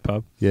Crusaders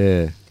pub.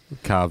 Yeah.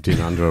 Carved in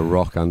under a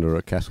rock, under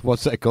a castle.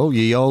 What's that called?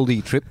 Ye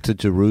olde trip to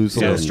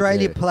Jerusalem. So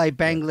Australia play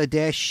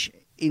Bangladesh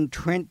in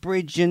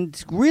Trentbridge,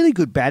 and really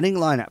good batting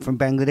lineup from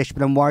Bangladesh,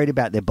 but I'm worried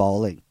about their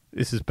bowling.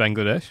 This is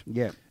Bangladesh?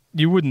 Yeah.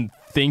 You wouldn't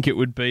think it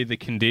would be the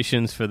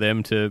conditions for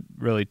them to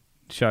really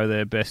show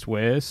their best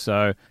wares.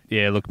 So,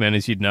 yeah, look,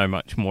 Manners, you'd know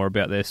much more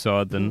about their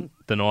side than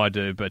I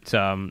do. But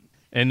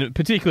and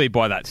particularly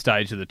by that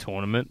stage of the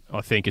tournament,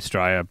 I think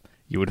Australia,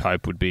 you would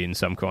hope, would be in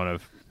some kind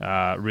of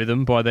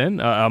rhythm by then.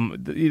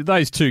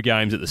 Those two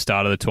games at the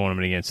start of the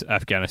tournament against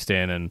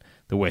Afghanistan and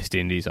the West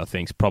Indies, I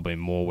think, is probably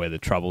more where the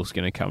trouble's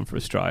going to come for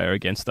Australia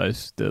against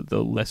those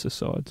the lesser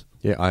sides.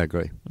 Yeah, I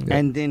agree. Yeah.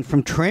 And then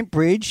from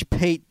Trentbridge,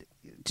 Pete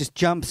just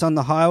jumps on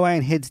the highway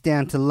and heads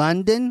down to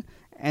London,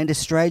 and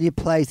Australia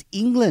plays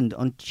England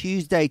on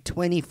Tuesday,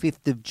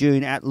 25th of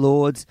June at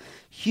Lord's.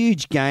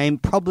 Huge game,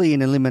 probably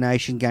an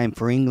elimination game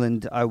for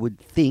England, I would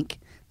think,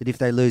 that if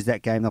they lose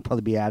that game, they'll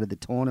probably be out of the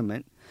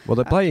tournament. Well,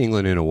 they play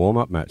England in a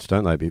warm-up match,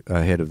 don't they,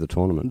 ahead of the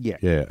tournament? Yeah.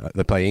 Yeah,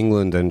 they play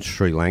England and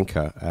Sri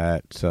Lanka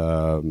at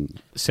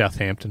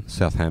Southampton.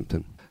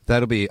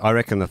 That'll be, I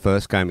reckon, the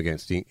first game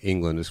against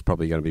England is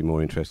probably going to be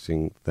more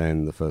interesting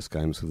than the first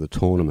games of the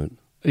tournament.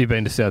 Have you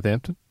been to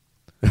Southampton?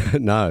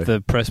 No.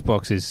 The press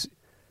box is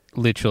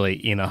literally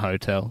in a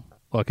hotel.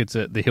 Like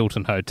the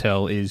Hilton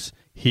Hotel is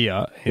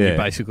here, and you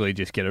basically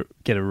just get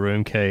a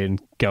room key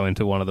and go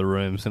into one of the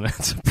rooms, and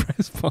it's a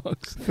press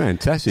box.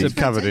 Fantastic. It's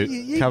cover it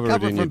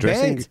in your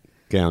dressing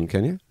gown,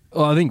 can you?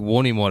 Well, I think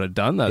Warnie might have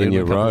done that in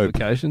your a couple robe. of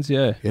occasions.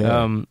 Yeah.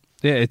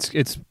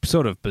 It's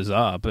sort of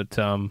bizarre, but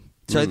I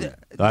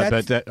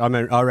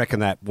reckon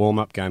that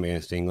warm-up game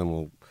against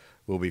England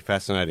will be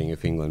fascinating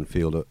if England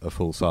field a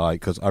full side,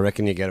 because I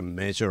reckon you get a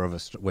measure of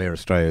where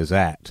Australia's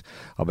at.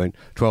 I mean,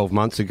 12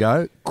 months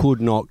ago, could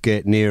not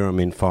get near them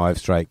in 5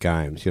 straight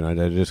games. You know,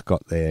 they just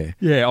got there.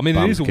 Yeah, I mean,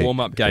 it is a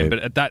warm-up game, but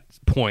at that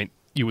point,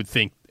 you would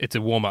think it's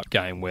a warm-up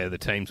game where the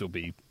teams will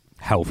be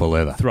hell for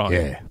leather. Thrown.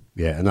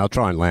 Yeah, and they'll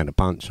try and land a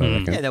punch, I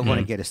reckon. Yeah, they'll want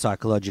to get a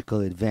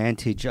psychological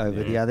advantage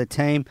over the other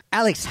team.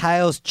 Alex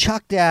Hales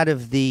chucked out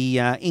of the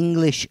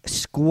English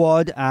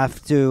squad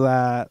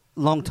after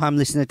long-time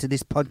listener to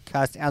this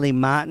podcast, Ali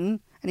Martin,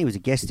 and he was a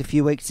guest a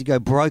few weeks ago,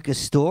 broke a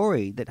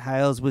story that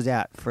Hales was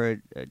out for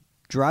a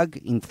drug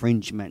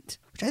infringement,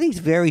 which I think is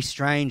very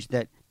strange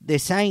that they're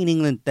saying in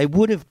England they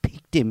would have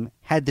picked him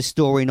had the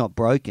story not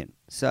broken.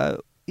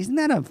 So isn't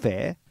that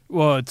unfair?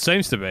 Well, it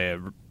seems to be a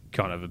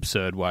kind of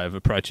absurd way of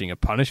approaching a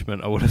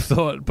punishment, I would have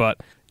thought,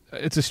 but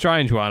it's a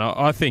strange one.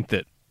 I think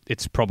that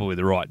it's probably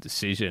the right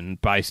decision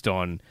based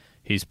on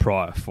his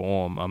prior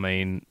form. I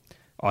mean,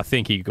 I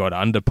think he got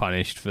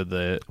under-punished for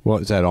the...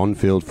 What, is that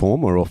on-field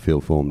form or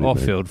off-field form?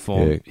 Off-field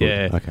form,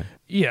 yeah. Okay.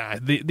 Yeah,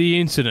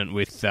 the incident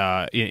with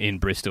in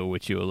Bristol,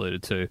 which you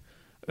alluded to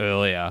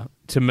earlier,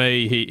 to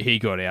me, he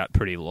got out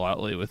pretty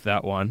lightly with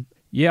that one.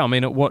 Yeah, I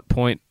mean, at what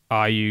point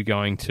are you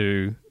going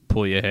to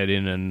pull your head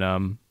in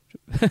and...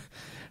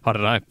 I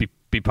don't know,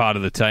 be part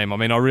of the team. I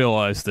mean, I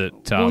realise that...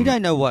 we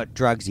don't know what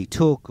drugs he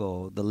took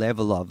or the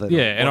level of it.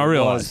 Yeah, and I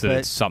realise that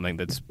it's something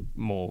that's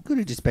more... Could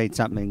have just been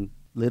something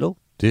little.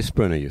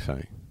 Discipline, are you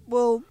saying?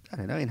 Well, I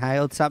don't know,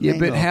 inhaled something.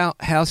 Yeah, but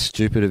how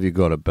stupid have you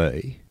got to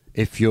be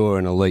if you're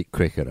an elite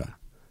cricketer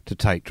to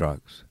take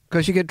drugs?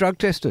 Because you get drug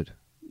tested.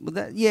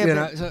 Well,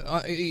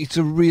 it's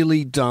a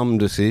really dumb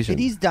decision.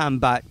 It is dumb,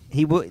 but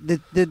he would...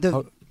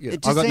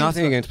 I've got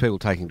nothing against people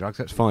taking drugs.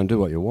 That's fine, do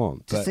what you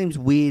want. It just seems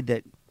weird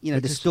that... You know,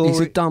 the story...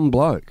 He's a dumb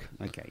bloke.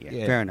 Okay,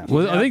 yeah, fair enough.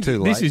 Well, I think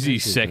this is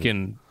his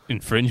second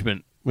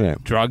infringement,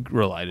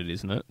 drug-related,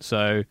 isn't it?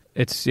 So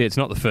it's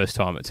not the first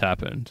time it's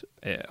happened.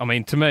 I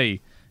mean, to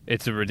me,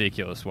 it's a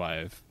ridiculous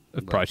way of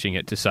approaching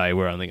it to say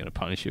we're only going to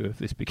punish you if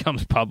this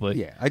becomes public.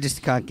 Yeah, I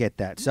just can't get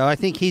that. So I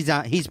think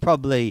he's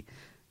probably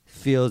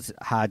feels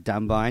hard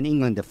done by, and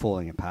England are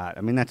falling apart.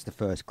 I mean, that's the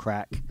first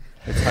crack.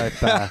 Let's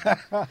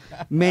hope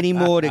many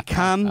more to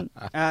come.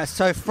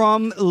 So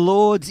from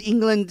Lord's,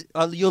 England,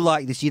 you'll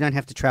like this. You don't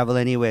have to travel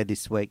anywhere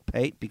this week,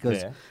 Pete,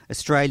 because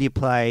Australia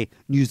play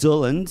New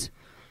Zealand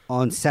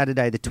on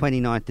Saturday the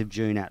 29th of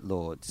June at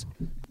Lord's.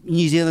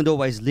 New Zealand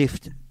always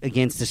lift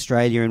against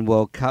Australia in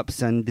World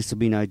Cups, and this will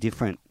be no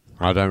different.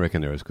 I don't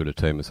reckon they're as good a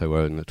team as they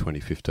were in the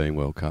 2015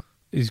 World Cup.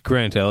 Is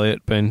Grant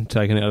Elliott been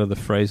taken out of the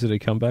freezer to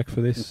come back for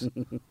this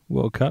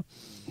World Cup?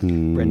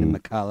 Brendan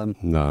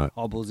McCullum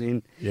hobbles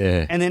in.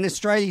 Yeah. And then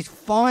Australia's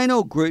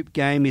final group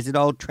game is at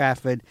Old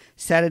Trafford,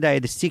 Saturday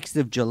the 6th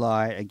of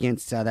July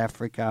against South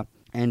Africa.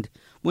 And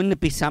wouldn't it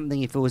be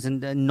something if it was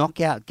a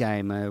knockout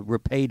game, a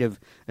repeat of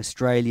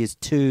Australia's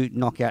 2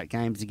 knockout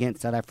games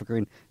against South Africa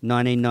in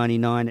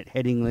 1999 at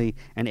Headingley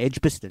and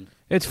Edgbaston?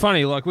 It's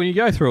funny, like when you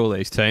go through all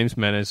these teams,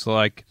 man, it's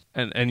like,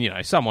 and you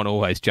know, someone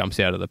always jumps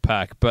out of the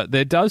pack, but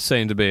there does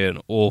seem to be an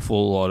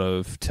awful lot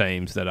of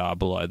teams that are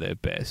below their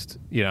best.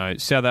 You know,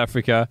 South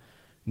Africa,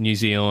 New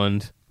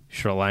Zealand,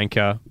 Sri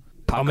Lanka,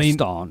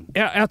 Pakistan. I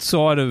mean,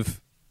 outside of,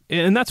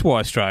 and that's why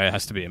Australia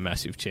has to be a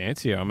massive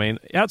chance here. I mean,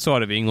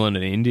 outside of England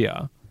and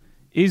India,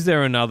 is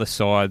there another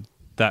side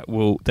that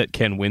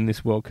can win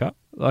this World Cup?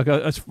 Like,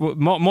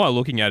 my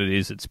looking at it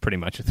is it's pretty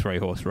much a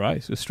 3-horse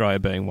race, Australia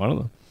being one of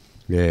them.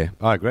 Yeah,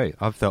 I agree.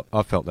 I've felt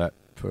that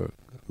for a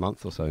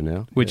month or so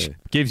now. Which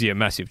gives you a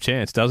massive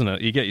chance, doesn't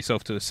it? You get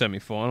yourself to a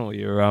semi-final,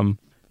 you're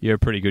a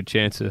pretty good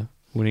chance of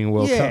winning a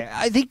World Cup. Yeah,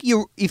 I think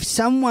if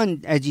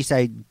someone, as you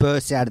say,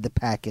 bursts out of the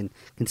pack and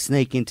can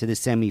sneak into the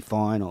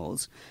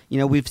semi-finals,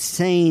 we've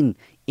seen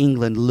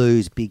England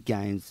lose big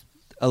games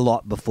a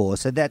lot before,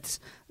 so that's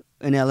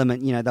an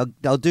element.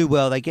 They'll do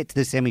well, they get to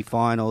the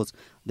semi-finals,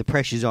 the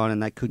pressure's on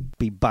and they could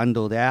be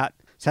bundled out.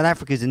 South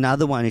Africa's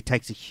another one who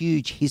takes a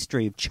huge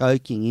history of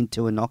choking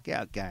into a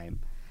knockout game,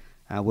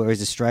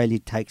 whereas Australia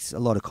takes a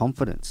lot of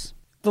confidence.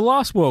 The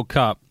last World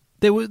Cup,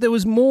 there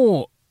was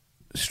more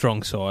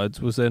strong sides,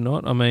 was there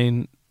not? I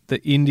mean,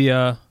 the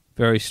India,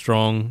 very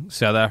strong.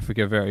 South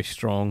Africa, very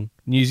strong.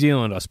 New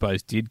Zealand, I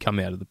suppose, did come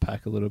out of the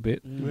pack a little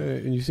bit. Yeah,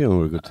 New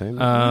Zealand were a good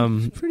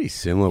team. Pretty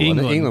similar.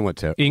 England were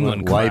terrible.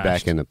 England way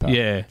crashed. Back in the pack.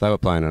 Yeah. They were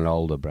playing an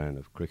older brand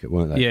of cricket,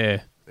 weren't they?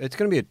 Yeah. It's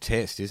going to be a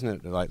test, isn't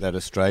it? Like that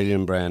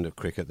Australian brand of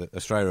cricket that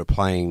Australia are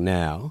playing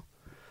now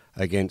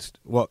against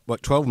what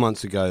 12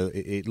 months ago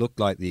it looked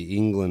like the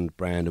England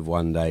brand of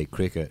one-day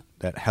cricket,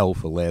 that hell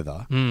for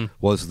leather,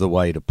 was the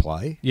way to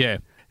play. Yeah.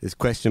 There's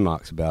question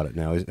marks about it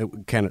now.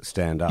 Can it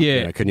stand up?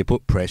 Yeah. Can you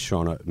put pressure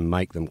on it and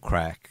make them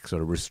crack,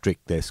 sort of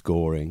restrict their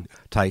scoring,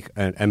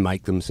 and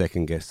make them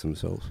second-guess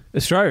themselves?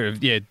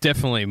 Australia,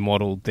 definitely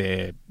modelled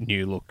their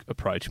new look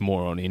approach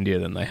more on India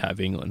than they have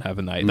England,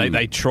 haven't they?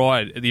 They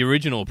tried. The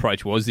original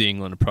approach was the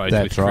England approach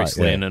with Chris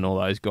Lynn and all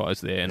those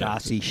guys there. And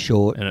Darcy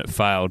Short. And it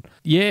failed.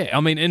 Yeah,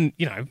 I mean, and,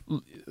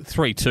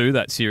 3-2,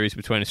 that series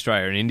between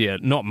Australia and India,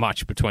 not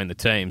much between the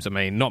teams. I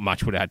mean, not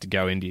much would have had to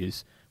go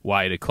India's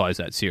way to close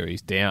that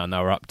series down. They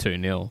were up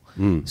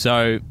 2-0.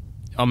 So,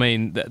 I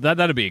mean,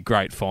 that'd be a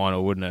great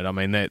final, wouldn't it? I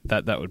mean,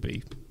 that would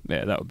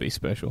be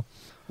special.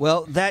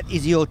 Well, that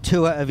is your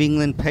tour of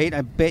England, Pete.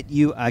 I bet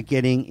you are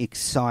getting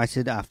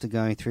excited after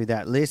going through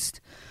that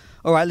list.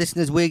 All right,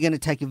 listeners, we're going to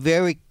take a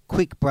very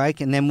quick break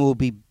and then we'll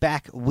be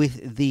back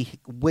with the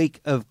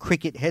week of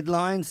cricket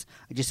headlines.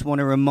 I just want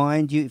to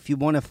remind you, if you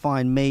want to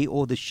find me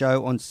or the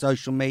show on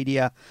social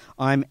media,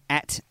 I'm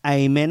at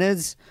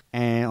 @ameners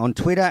and on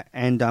Twitter,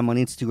 and I'm on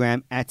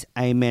Instagram at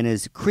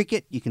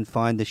 @amenerscricket. You can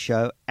find the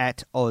show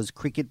at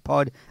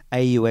 @OzCricketPod,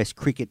 AUS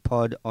Cricket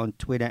Pod on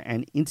Twitter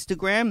and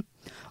Instagram.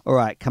 All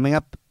right, coming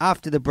up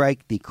after the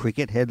break, the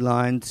cricket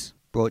headlines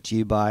brought to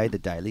you by the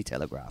Daily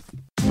Telegraph.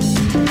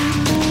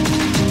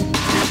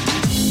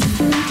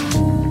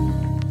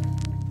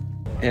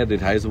 How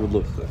did Hazelwood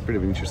look? A bit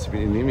of interest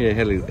in him. Yeah,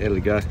 how did he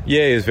go?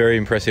 Yeah, he was very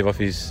impressive off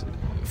his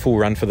full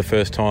run for the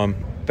first time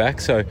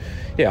back. So,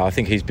 yeah, I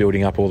think he's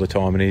building up all the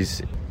time and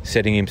he's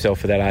setting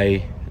himself for that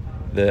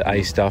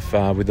A stuff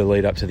with the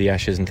lead up to the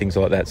Ashes and things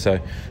like that.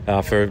 So,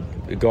 for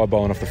a guy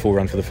bowling off the full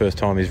run for the first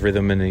time, his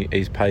rhythm and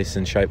his pace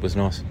and shape was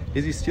nice.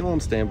 Is he still on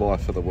standby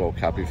for the World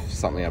Cup if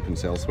something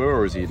happens elsewhere,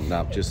 or is he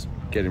just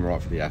getting right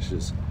for the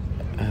Ashes?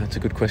 It's a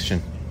good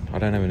question. I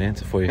don't have an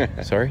answer for you.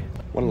 Sorry.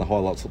 One of the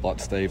highlights of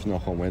Steve's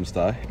knock on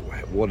Wednesday.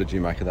 What did you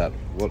make of that?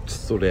 What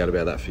stood out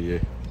about that for you?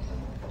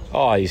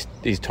 Oh, his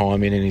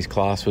timing and his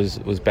class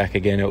was back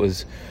again. It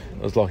was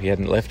like he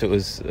hadn't left. It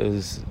was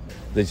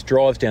these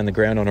drives down the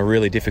ground on a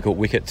really difficult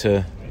wicket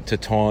to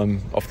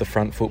time off the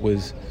front foot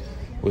was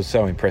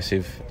so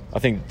impressive. I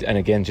think, and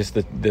again, just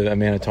the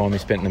amount of time he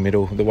spent in the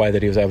middle, the way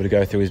that he was able to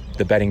go through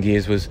the batting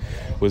gears was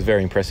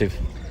very impressive.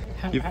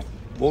 You've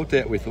walked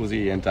out with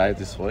Uzi and Dave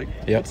this week.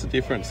 Yep. What's the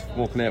difference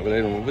walking out with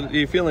anyone? Do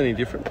you feel any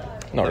different?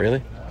 Not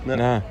really.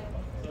 No,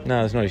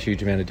 there's not a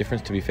huge amount of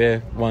difference, to be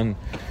fair. One,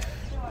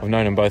 I've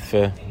known them both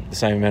for the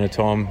same amount of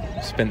time,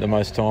 spent the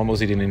most time. Uzi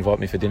didn't invite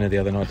me for dinner the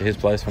other night to his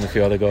place when a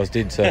few other guys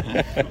did, so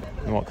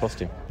it might cost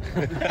him.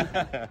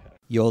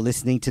 You're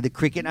listening to the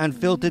Cricket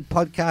Unfiltered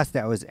podcast.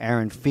 That was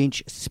Aaron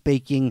Finch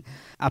speaking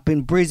up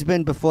in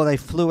Brisbane before they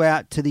flew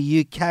out to the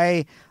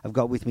UK. I've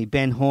got with me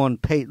Ben Horne,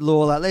 Pete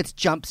Lalor. Let's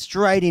jump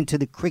straight into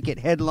the cricket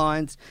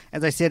headlines.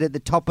 As I said at the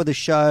top of the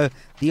show,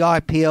 the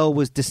IPL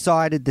was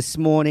decided this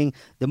morning.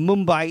 The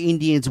Mumbai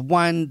Indians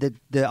won the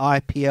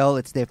IPL.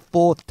 It's their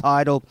fourth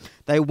title.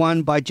 They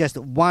won by just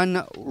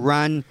 1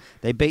 run.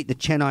 They beat the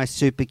Chennai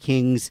Super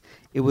Kings.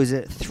 It was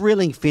a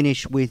thrilling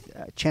finish with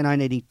Chennai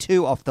needing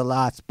 2 off the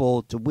last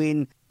ball to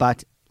win,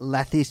 but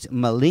Lathis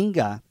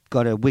Malinga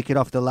got a wicket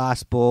off the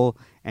last ball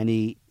and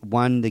he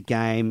won the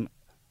game,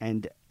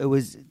 and it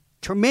was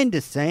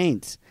tremendous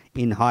scenes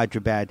in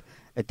Hyderabad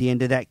at the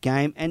end of that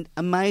game, and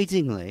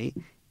amazingly,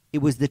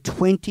 it was the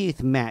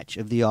 20th match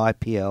of the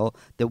IPL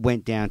that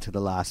went down to the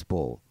last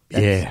ball.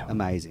 That's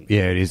amazing.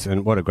 Yeah, it is,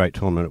 and what a great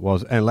tournament it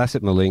was. And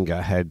Lassit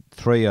Malinga had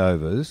 3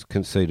 overs,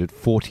 conceded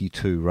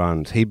 42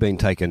 runs. He'd been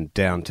taken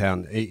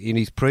downtown. In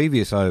his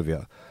previous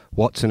over,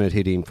 Watson had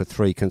hit him for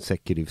 3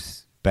 consecutive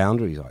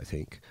boundaries, I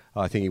think.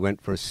 I think he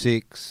went for a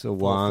 6, a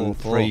 1,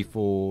 3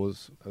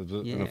 fours,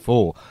 and a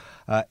 4.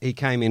 He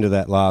came into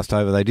that last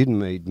over. They didn't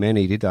need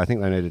many, did they? I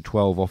think they needed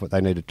 12 off it. They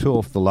needed 2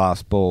 off the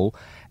last ball.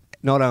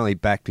 Not only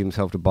backed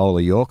himself to bowl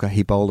a Yorker,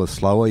 he bowled a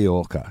slower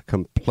Yorker,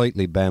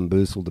 completely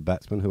bamboozled the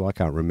batsman, who I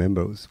can't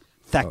remember. It was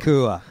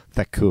Thakur.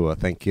 Thakur,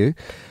 thank you.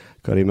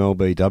 Got him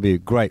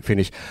LBW. Great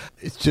finish.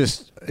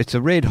 It's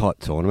a red-hot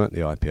tournament,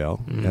 the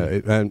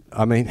IPL. And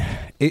I mean,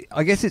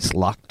 I guess it's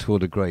luck to a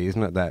degree,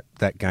 isn't it,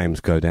 that games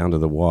go down to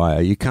the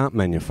wire. You can't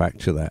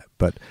manufacture that,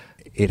 but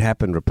it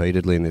happened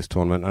repeatedly in this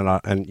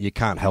tournament, and you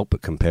can't help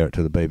but compare it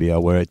to the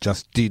BBL, where it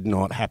just did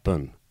not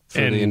happen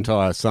for the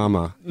entire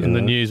summer. And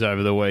the news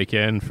over the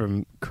weekend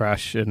from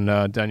Crash and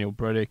Daniel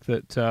Bredick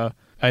that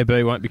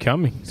AB won't be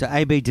coming. So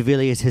AB de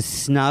Villiers has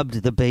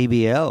snubbed the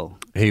BBL.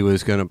 He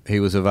was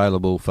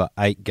available for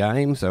 8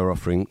 games. They were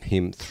offering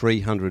him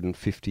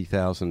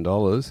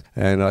 $350,000,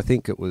 and I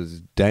think it was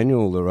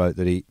Daniel that wrote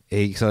that he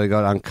sort of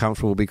got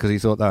uncomfortable because he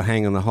thought they were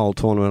hanging the whole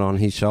tournament on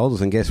his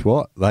shoulders, and guess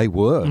what? They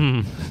were.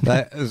 He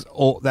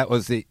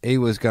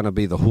was going to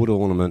be the hood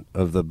ornament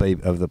of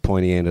the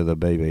pointy end of the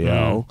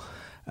BBL,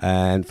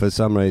 and for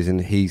some reason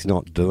he's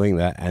not doing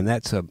that, and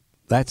that's a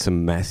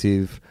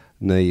massive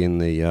knee in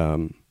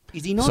the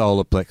is he not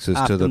solar plexus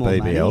to the BBL.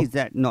 Money? Is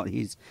that not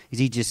his? Is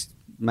he just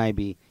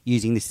maybe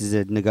using this as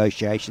a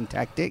negotiation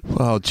tactic?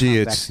 Well,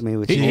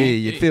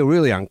 you'd feel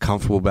really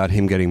uncomfortable about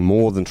him getting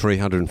more than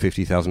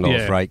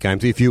 $350,000 for 8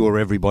 games if you were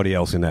everybody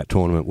else in that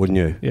tournament, wouldn't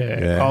you?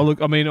 Yeah. Oh,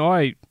 look, I mean,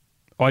 I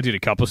did a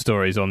couple of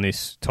stories on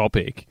this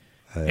topic,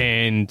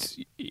 and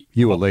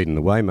you were leading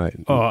the way, mate.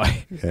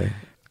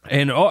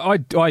 And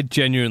I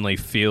genuinely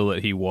feel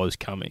that he was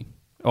coming.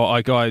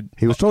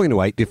 He was talking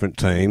to 8 different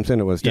teams,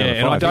 and it was down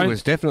to 5. It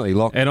was definitely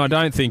locked. And I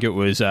don't think it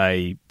was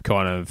a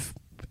kind of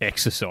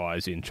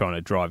exercise in trying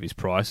to drive his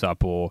price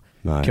up or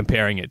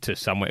comparing it to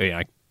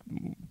somewhere,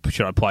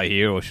 should I play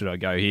here or should I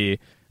go here?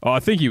 I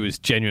think he was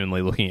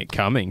genuinely looking at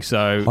coming.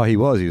 So he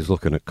was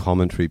looking at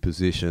commentary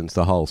positions,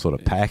 the whole sort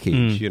of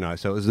package,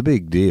 so it was a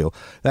big deal.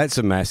 That's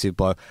a massive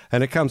blow.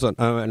 And it comes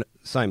on,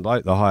 same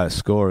bloke, the highest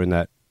scorer in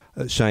that,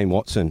 Shane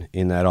Watson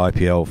in that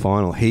IPL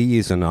final. He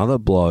is another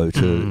blow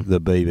to the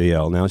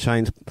BBL. Now,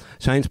 Shane's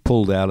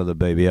pulled out of the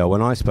BBL.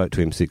 When I spoke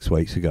to him 6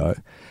 weeks ago,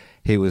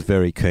 he was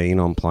very keen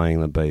on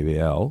playing the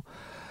BBL.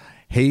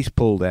 He's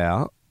pulled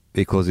out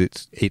because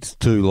it's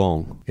too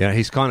long.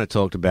 He's kind of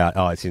talked about,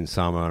 it's in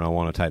summer and I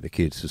want to take the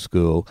kids to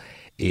school.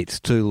 It's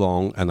too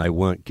long, and they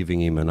weren't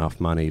giving him enough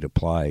money to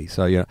play.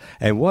 So,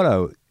 and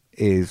Watto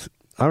is,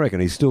 I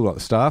reckon he's still got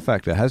the star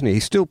factor, hasn't he? He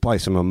still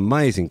plays some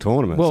amazing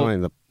tournaments. Well, I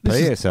mean, the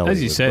PSL,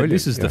 as you said,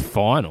 this is the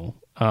final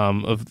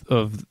of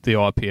the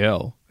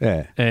IPL.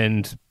 Yeah.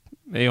 And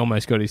he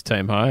almost got his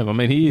team home. I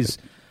mean, he's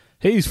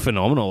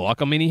phenomenal.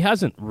 Like, I mean, he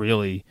hasn't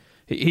really...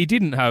 He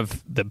didn't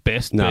have the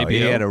best BBL.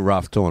 He had a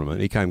rough tournament.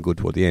 He came good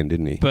toward the end,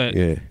 didn't he?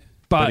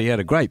 But he had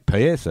a great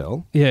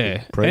PSL.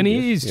 Yeah. And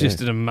he is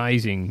just an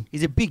amazing...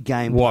 He's a big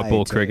game white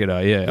ball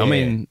cricketer, yeah. I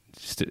mean...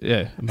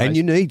 And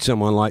you need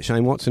someone like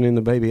Shane Watson in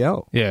the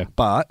BBL. Yeah.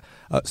 But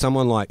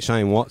someone like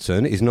Shane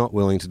Watson is not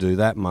willing to do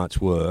that much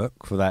work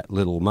for that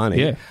little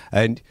money. Yeah.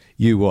 And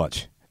you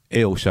watch,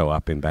 he'll show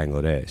up in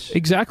Bangladesh.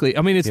 Exactly.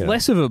 I mean, it's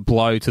less of a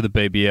blow to the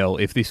BBL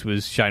if this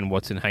was Shane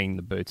Watson hanging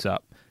the boots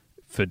up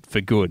for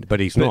good. But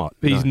he's not.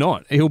 He's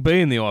not. He'll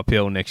be in the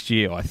IPL next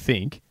year, I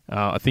think.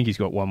 I think he's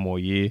got one more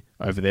year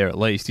over there at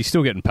least. He's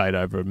still getting paid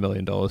over $1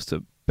 million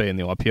to be in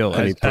the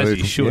IPL, as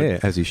he should. Yeah,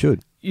 as he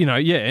should.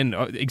 And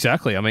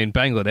exactly. I mean,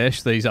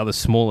 Bangladesh, these other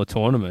smaller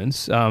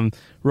tournaments.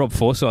 Rob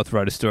Forsyth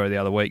wrote a story the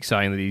other week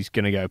saying that he's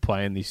going to go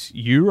play in this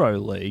Euro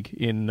League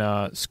in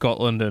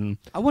Scotland and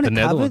I want the to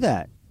cover Netherlands.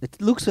 that. It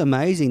looks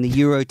amazing, the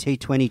Euro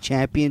T20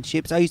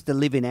 Championships. I used to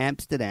live in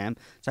Amsterdam,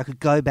 so I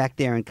could go back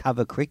there and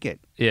cover cricket.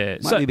 Yeah.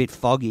 Might be a bit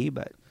foggy,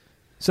 but...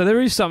 So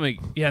there is something,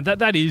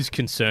 that is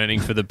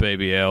concerning for the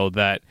BBL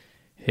that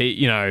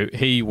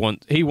he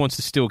wants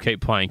to still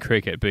keep playing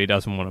cricket, but he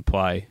doesn't want to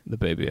play the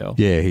BBL.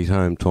 Yeah, his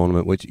home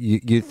tournament, which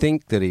you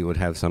think that he would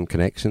have some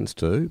connections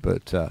to,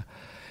 but...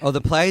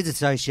 the Players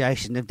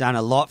Association have done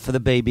a lot for the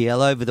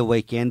BBL over the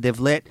weekend. They've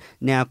let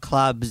now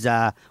clubs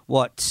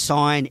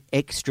sign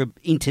extra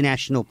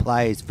international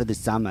players for the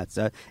summer.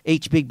 So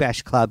each Big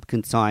Bash club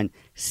can sign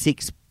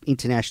 6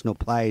 international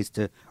players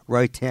to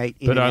rotate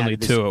in but and only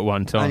out of 2 at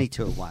one time. Only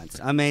 2 at once.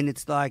 I mean,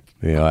 it's like...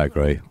 Yeah, I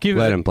agree.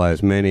 Let him play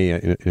as many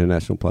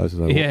international players as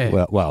they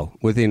want. Well,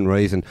 within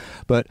reason.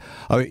 But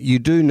you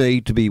do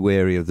need to be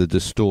wary of the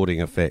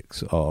distorting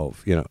effects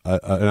of,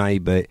 an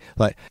AB.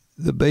 Like,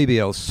 the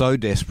BBL's so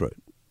desperate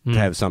to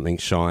have something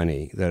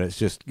shiny that it's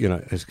just,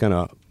 it's going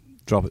to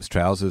drop its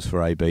trousers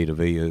for AB de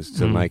Villiers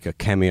to make a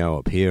cameo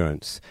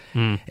appearance.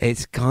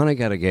 It's kind of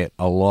going to get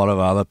a lot of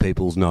other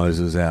people's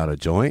noses out of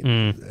joint.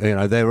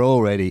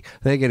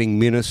 They're getting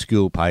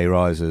minuscule pay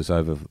rises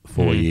over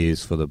 4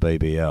 years for the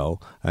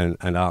BBL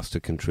and asked to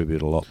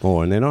contribute a lot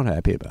more, and they're not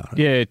happy about it.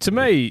 Yeah, to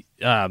me,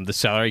 the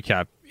salary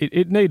cap,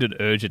 it needed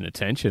urgent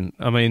attention.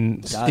 I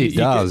mean, it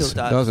does,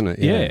 doesn't it?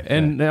 Yeah,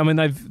 and I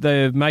mean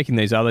they're making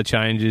these other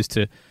changes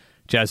to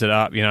jazz it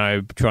up,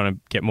 trying to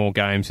get more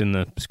games in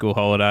the school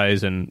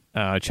holidays and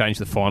change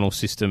the final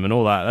system and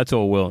all that. That's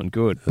all well and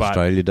good.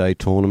 Australia Day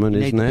tournament,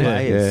 isn't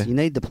it? Yeah. You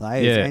need the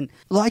players. Yeah. And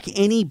like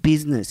any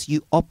business,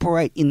 you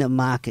operate in the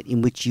market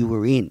in which you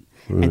were in.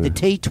 And the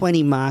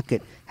T20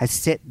 market has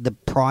set the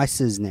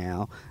prices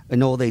now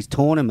in all these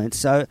tournaments.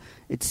 So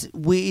it's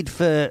weird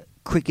for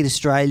Cricket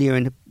Australia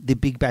and the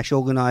Big Bash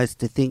organisers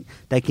to think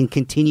they can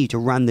continue to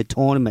run the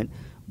tournament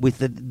with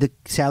the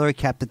salary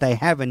cap that they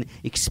have and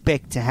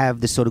expect to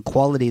have the sort of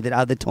quality that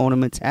other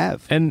tournaments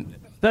have. And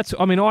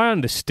I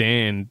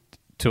understand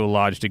to a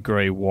large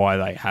degree why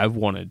they have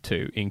wanted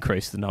to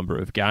increase the number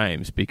of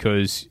games,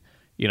 because,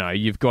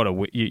 you've got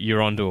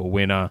you're onto a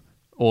winner,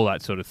 all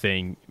that sort of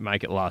thing,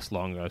 make it last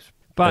longer.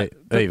 But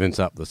it evens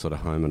up the sort of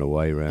home and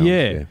away round.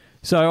 Yeah.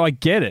 So I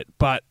get it,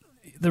 but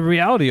the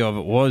reality of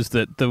it was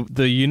that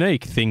the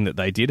unique thing that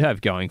they did have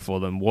going for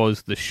them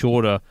was the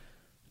shorter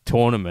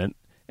tournament.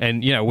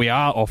 And, we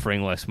are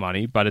offering less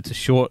money, but it's a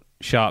short,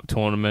 sharp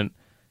tournament,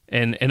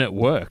 and it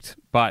worked.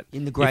 But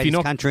in the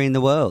greatest country in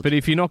the world. But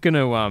if you're not going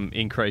to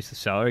increase the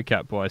salary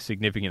cap by a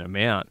significant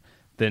amount,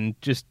 then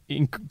just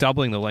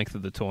doubling the length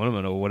of the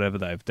tournament or whatever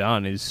they've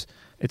done it's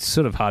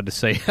sort of hard to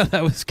see how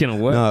that was going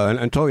to work. No,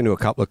 and talking to a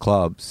couple of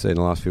clubs in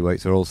the last few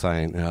weeks, they're all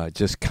saying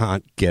just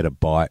can't get a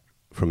bite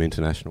from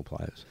international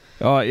players.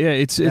 Oh, yeah,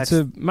 it's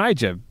a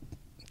major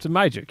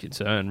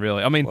concern,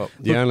 really. I mean,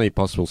 the only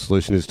possible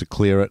solution is to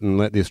clear it and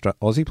let the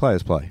Aussie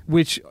players play,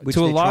 which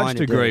to a large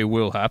degree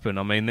will happen.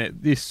 I mean,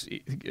 this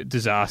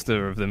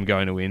disaster of them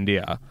going to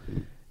India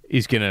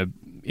is going to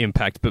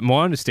impact. But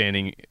my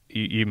understanding,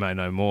 you may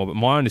know more, but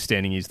my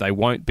understanding is they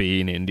won't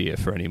be in India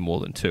for any more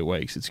than 2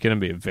 weeks. It's going to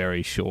be a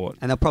very short,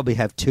 and they'll probably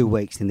have 2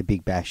 weeks in the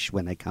Big Bash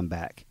when they come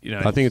back.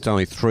 I think it's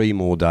only 3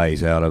 more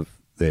days out of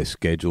their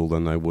schedule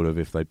than they would have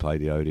if they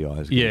played the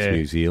ODIs against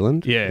New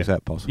Zealand. Yeah, is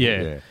that possible?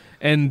 Yeah.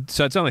 And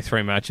so it's only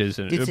 3 matches.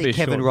 And did see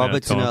Kevin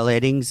Roberts and Earl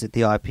Eddings at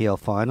the IPL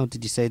final.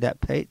 Did you see that,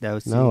 Pete?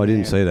 No, I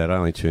didn't see that. I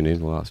only tuned in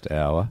the last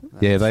hour.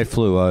 They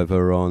flew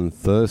over on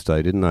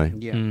Thursday, didn't they?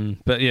 Yeah.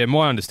 But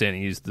my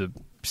understanding is the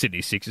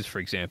Sydney Sixers, for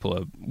example,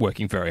 are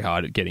working very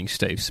hard at getting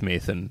Steve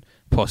Smith and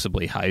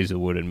possibly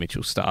Hazelwood and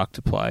Mitchell Starc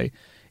to play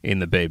in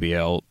the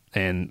BBL.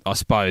 And I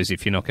suppose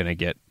if you're not going to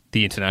get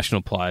the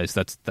international players,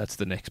 that's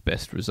the next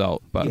best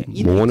result. But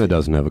Warner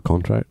doesn't have a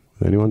contract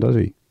with anyone, does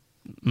he?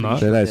 No.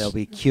 So they'll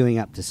be queuing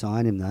up to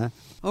sign him, though.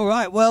 All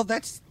right, well,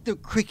 that's the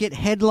cricket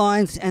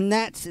headlines, and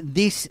that's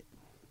this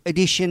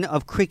edition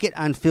of Cricket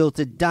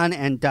Unfiltered, done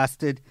and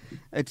dusted.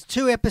 It's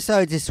 2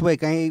 episodes this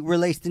week. I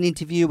released an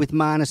interview with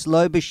Marnus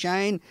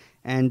Labuschagne,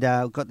 and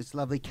got this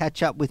lovely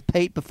catch-up with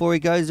Pete before he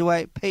goes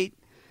away. Pete,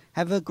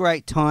 have a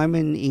great time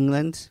in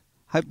England.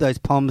 Hope those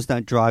Poms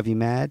don't drive you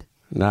mad.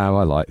 No,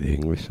 I like the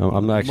English.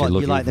 I'm actually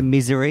looking... You like the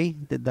misery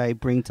that they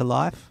bring to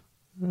life?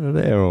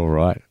 They're all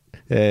right.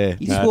 Yeah,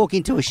 you just walk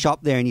into a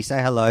shop there and you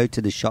say hello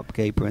to the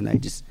shopkeeper and they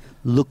just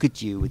look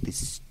at you with this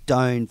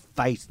stone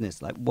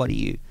faceness like, what are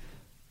you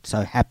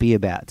so happy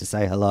about to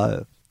say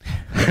hello?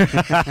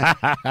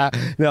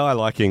 No, I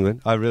like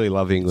England. I really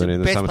love England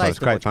in the summertime. It's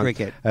great fun.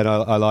 Cricket. And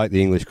I like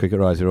the English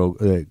cricket writers. They're all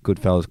good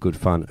fellas, good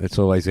fun. It's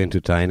always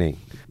entertaining.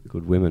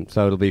 Good women.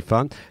 So it'll be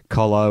fun.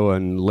 Colo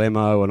and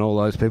Lemo and all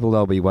those people,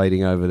 they'll be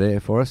waiting over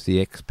there for us.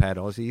 The expat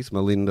Aussies,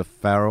 Melinda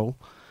Farrell.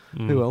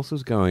 Who else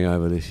is going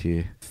over this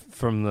year?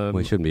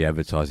 We shouldn't be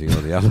advertising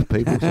all the other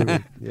people, should we?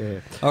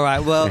 Yeah. All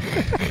right, well,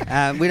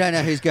 we don't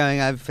know who's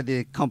going over for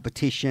the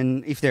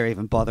competition, if they're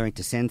even bothering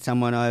to send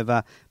someone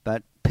over,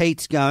 but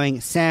Pete's going,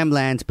 Sam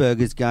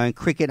Landsberger's going,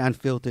 Cricket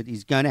Unfiltered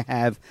is going to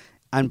have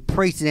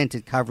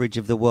unprecedented coverage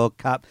of the World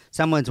Cup.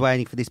 Someone's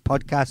waiting for this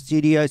podcast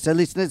studio, so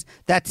listeners,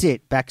 that's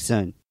it. Back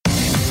soon.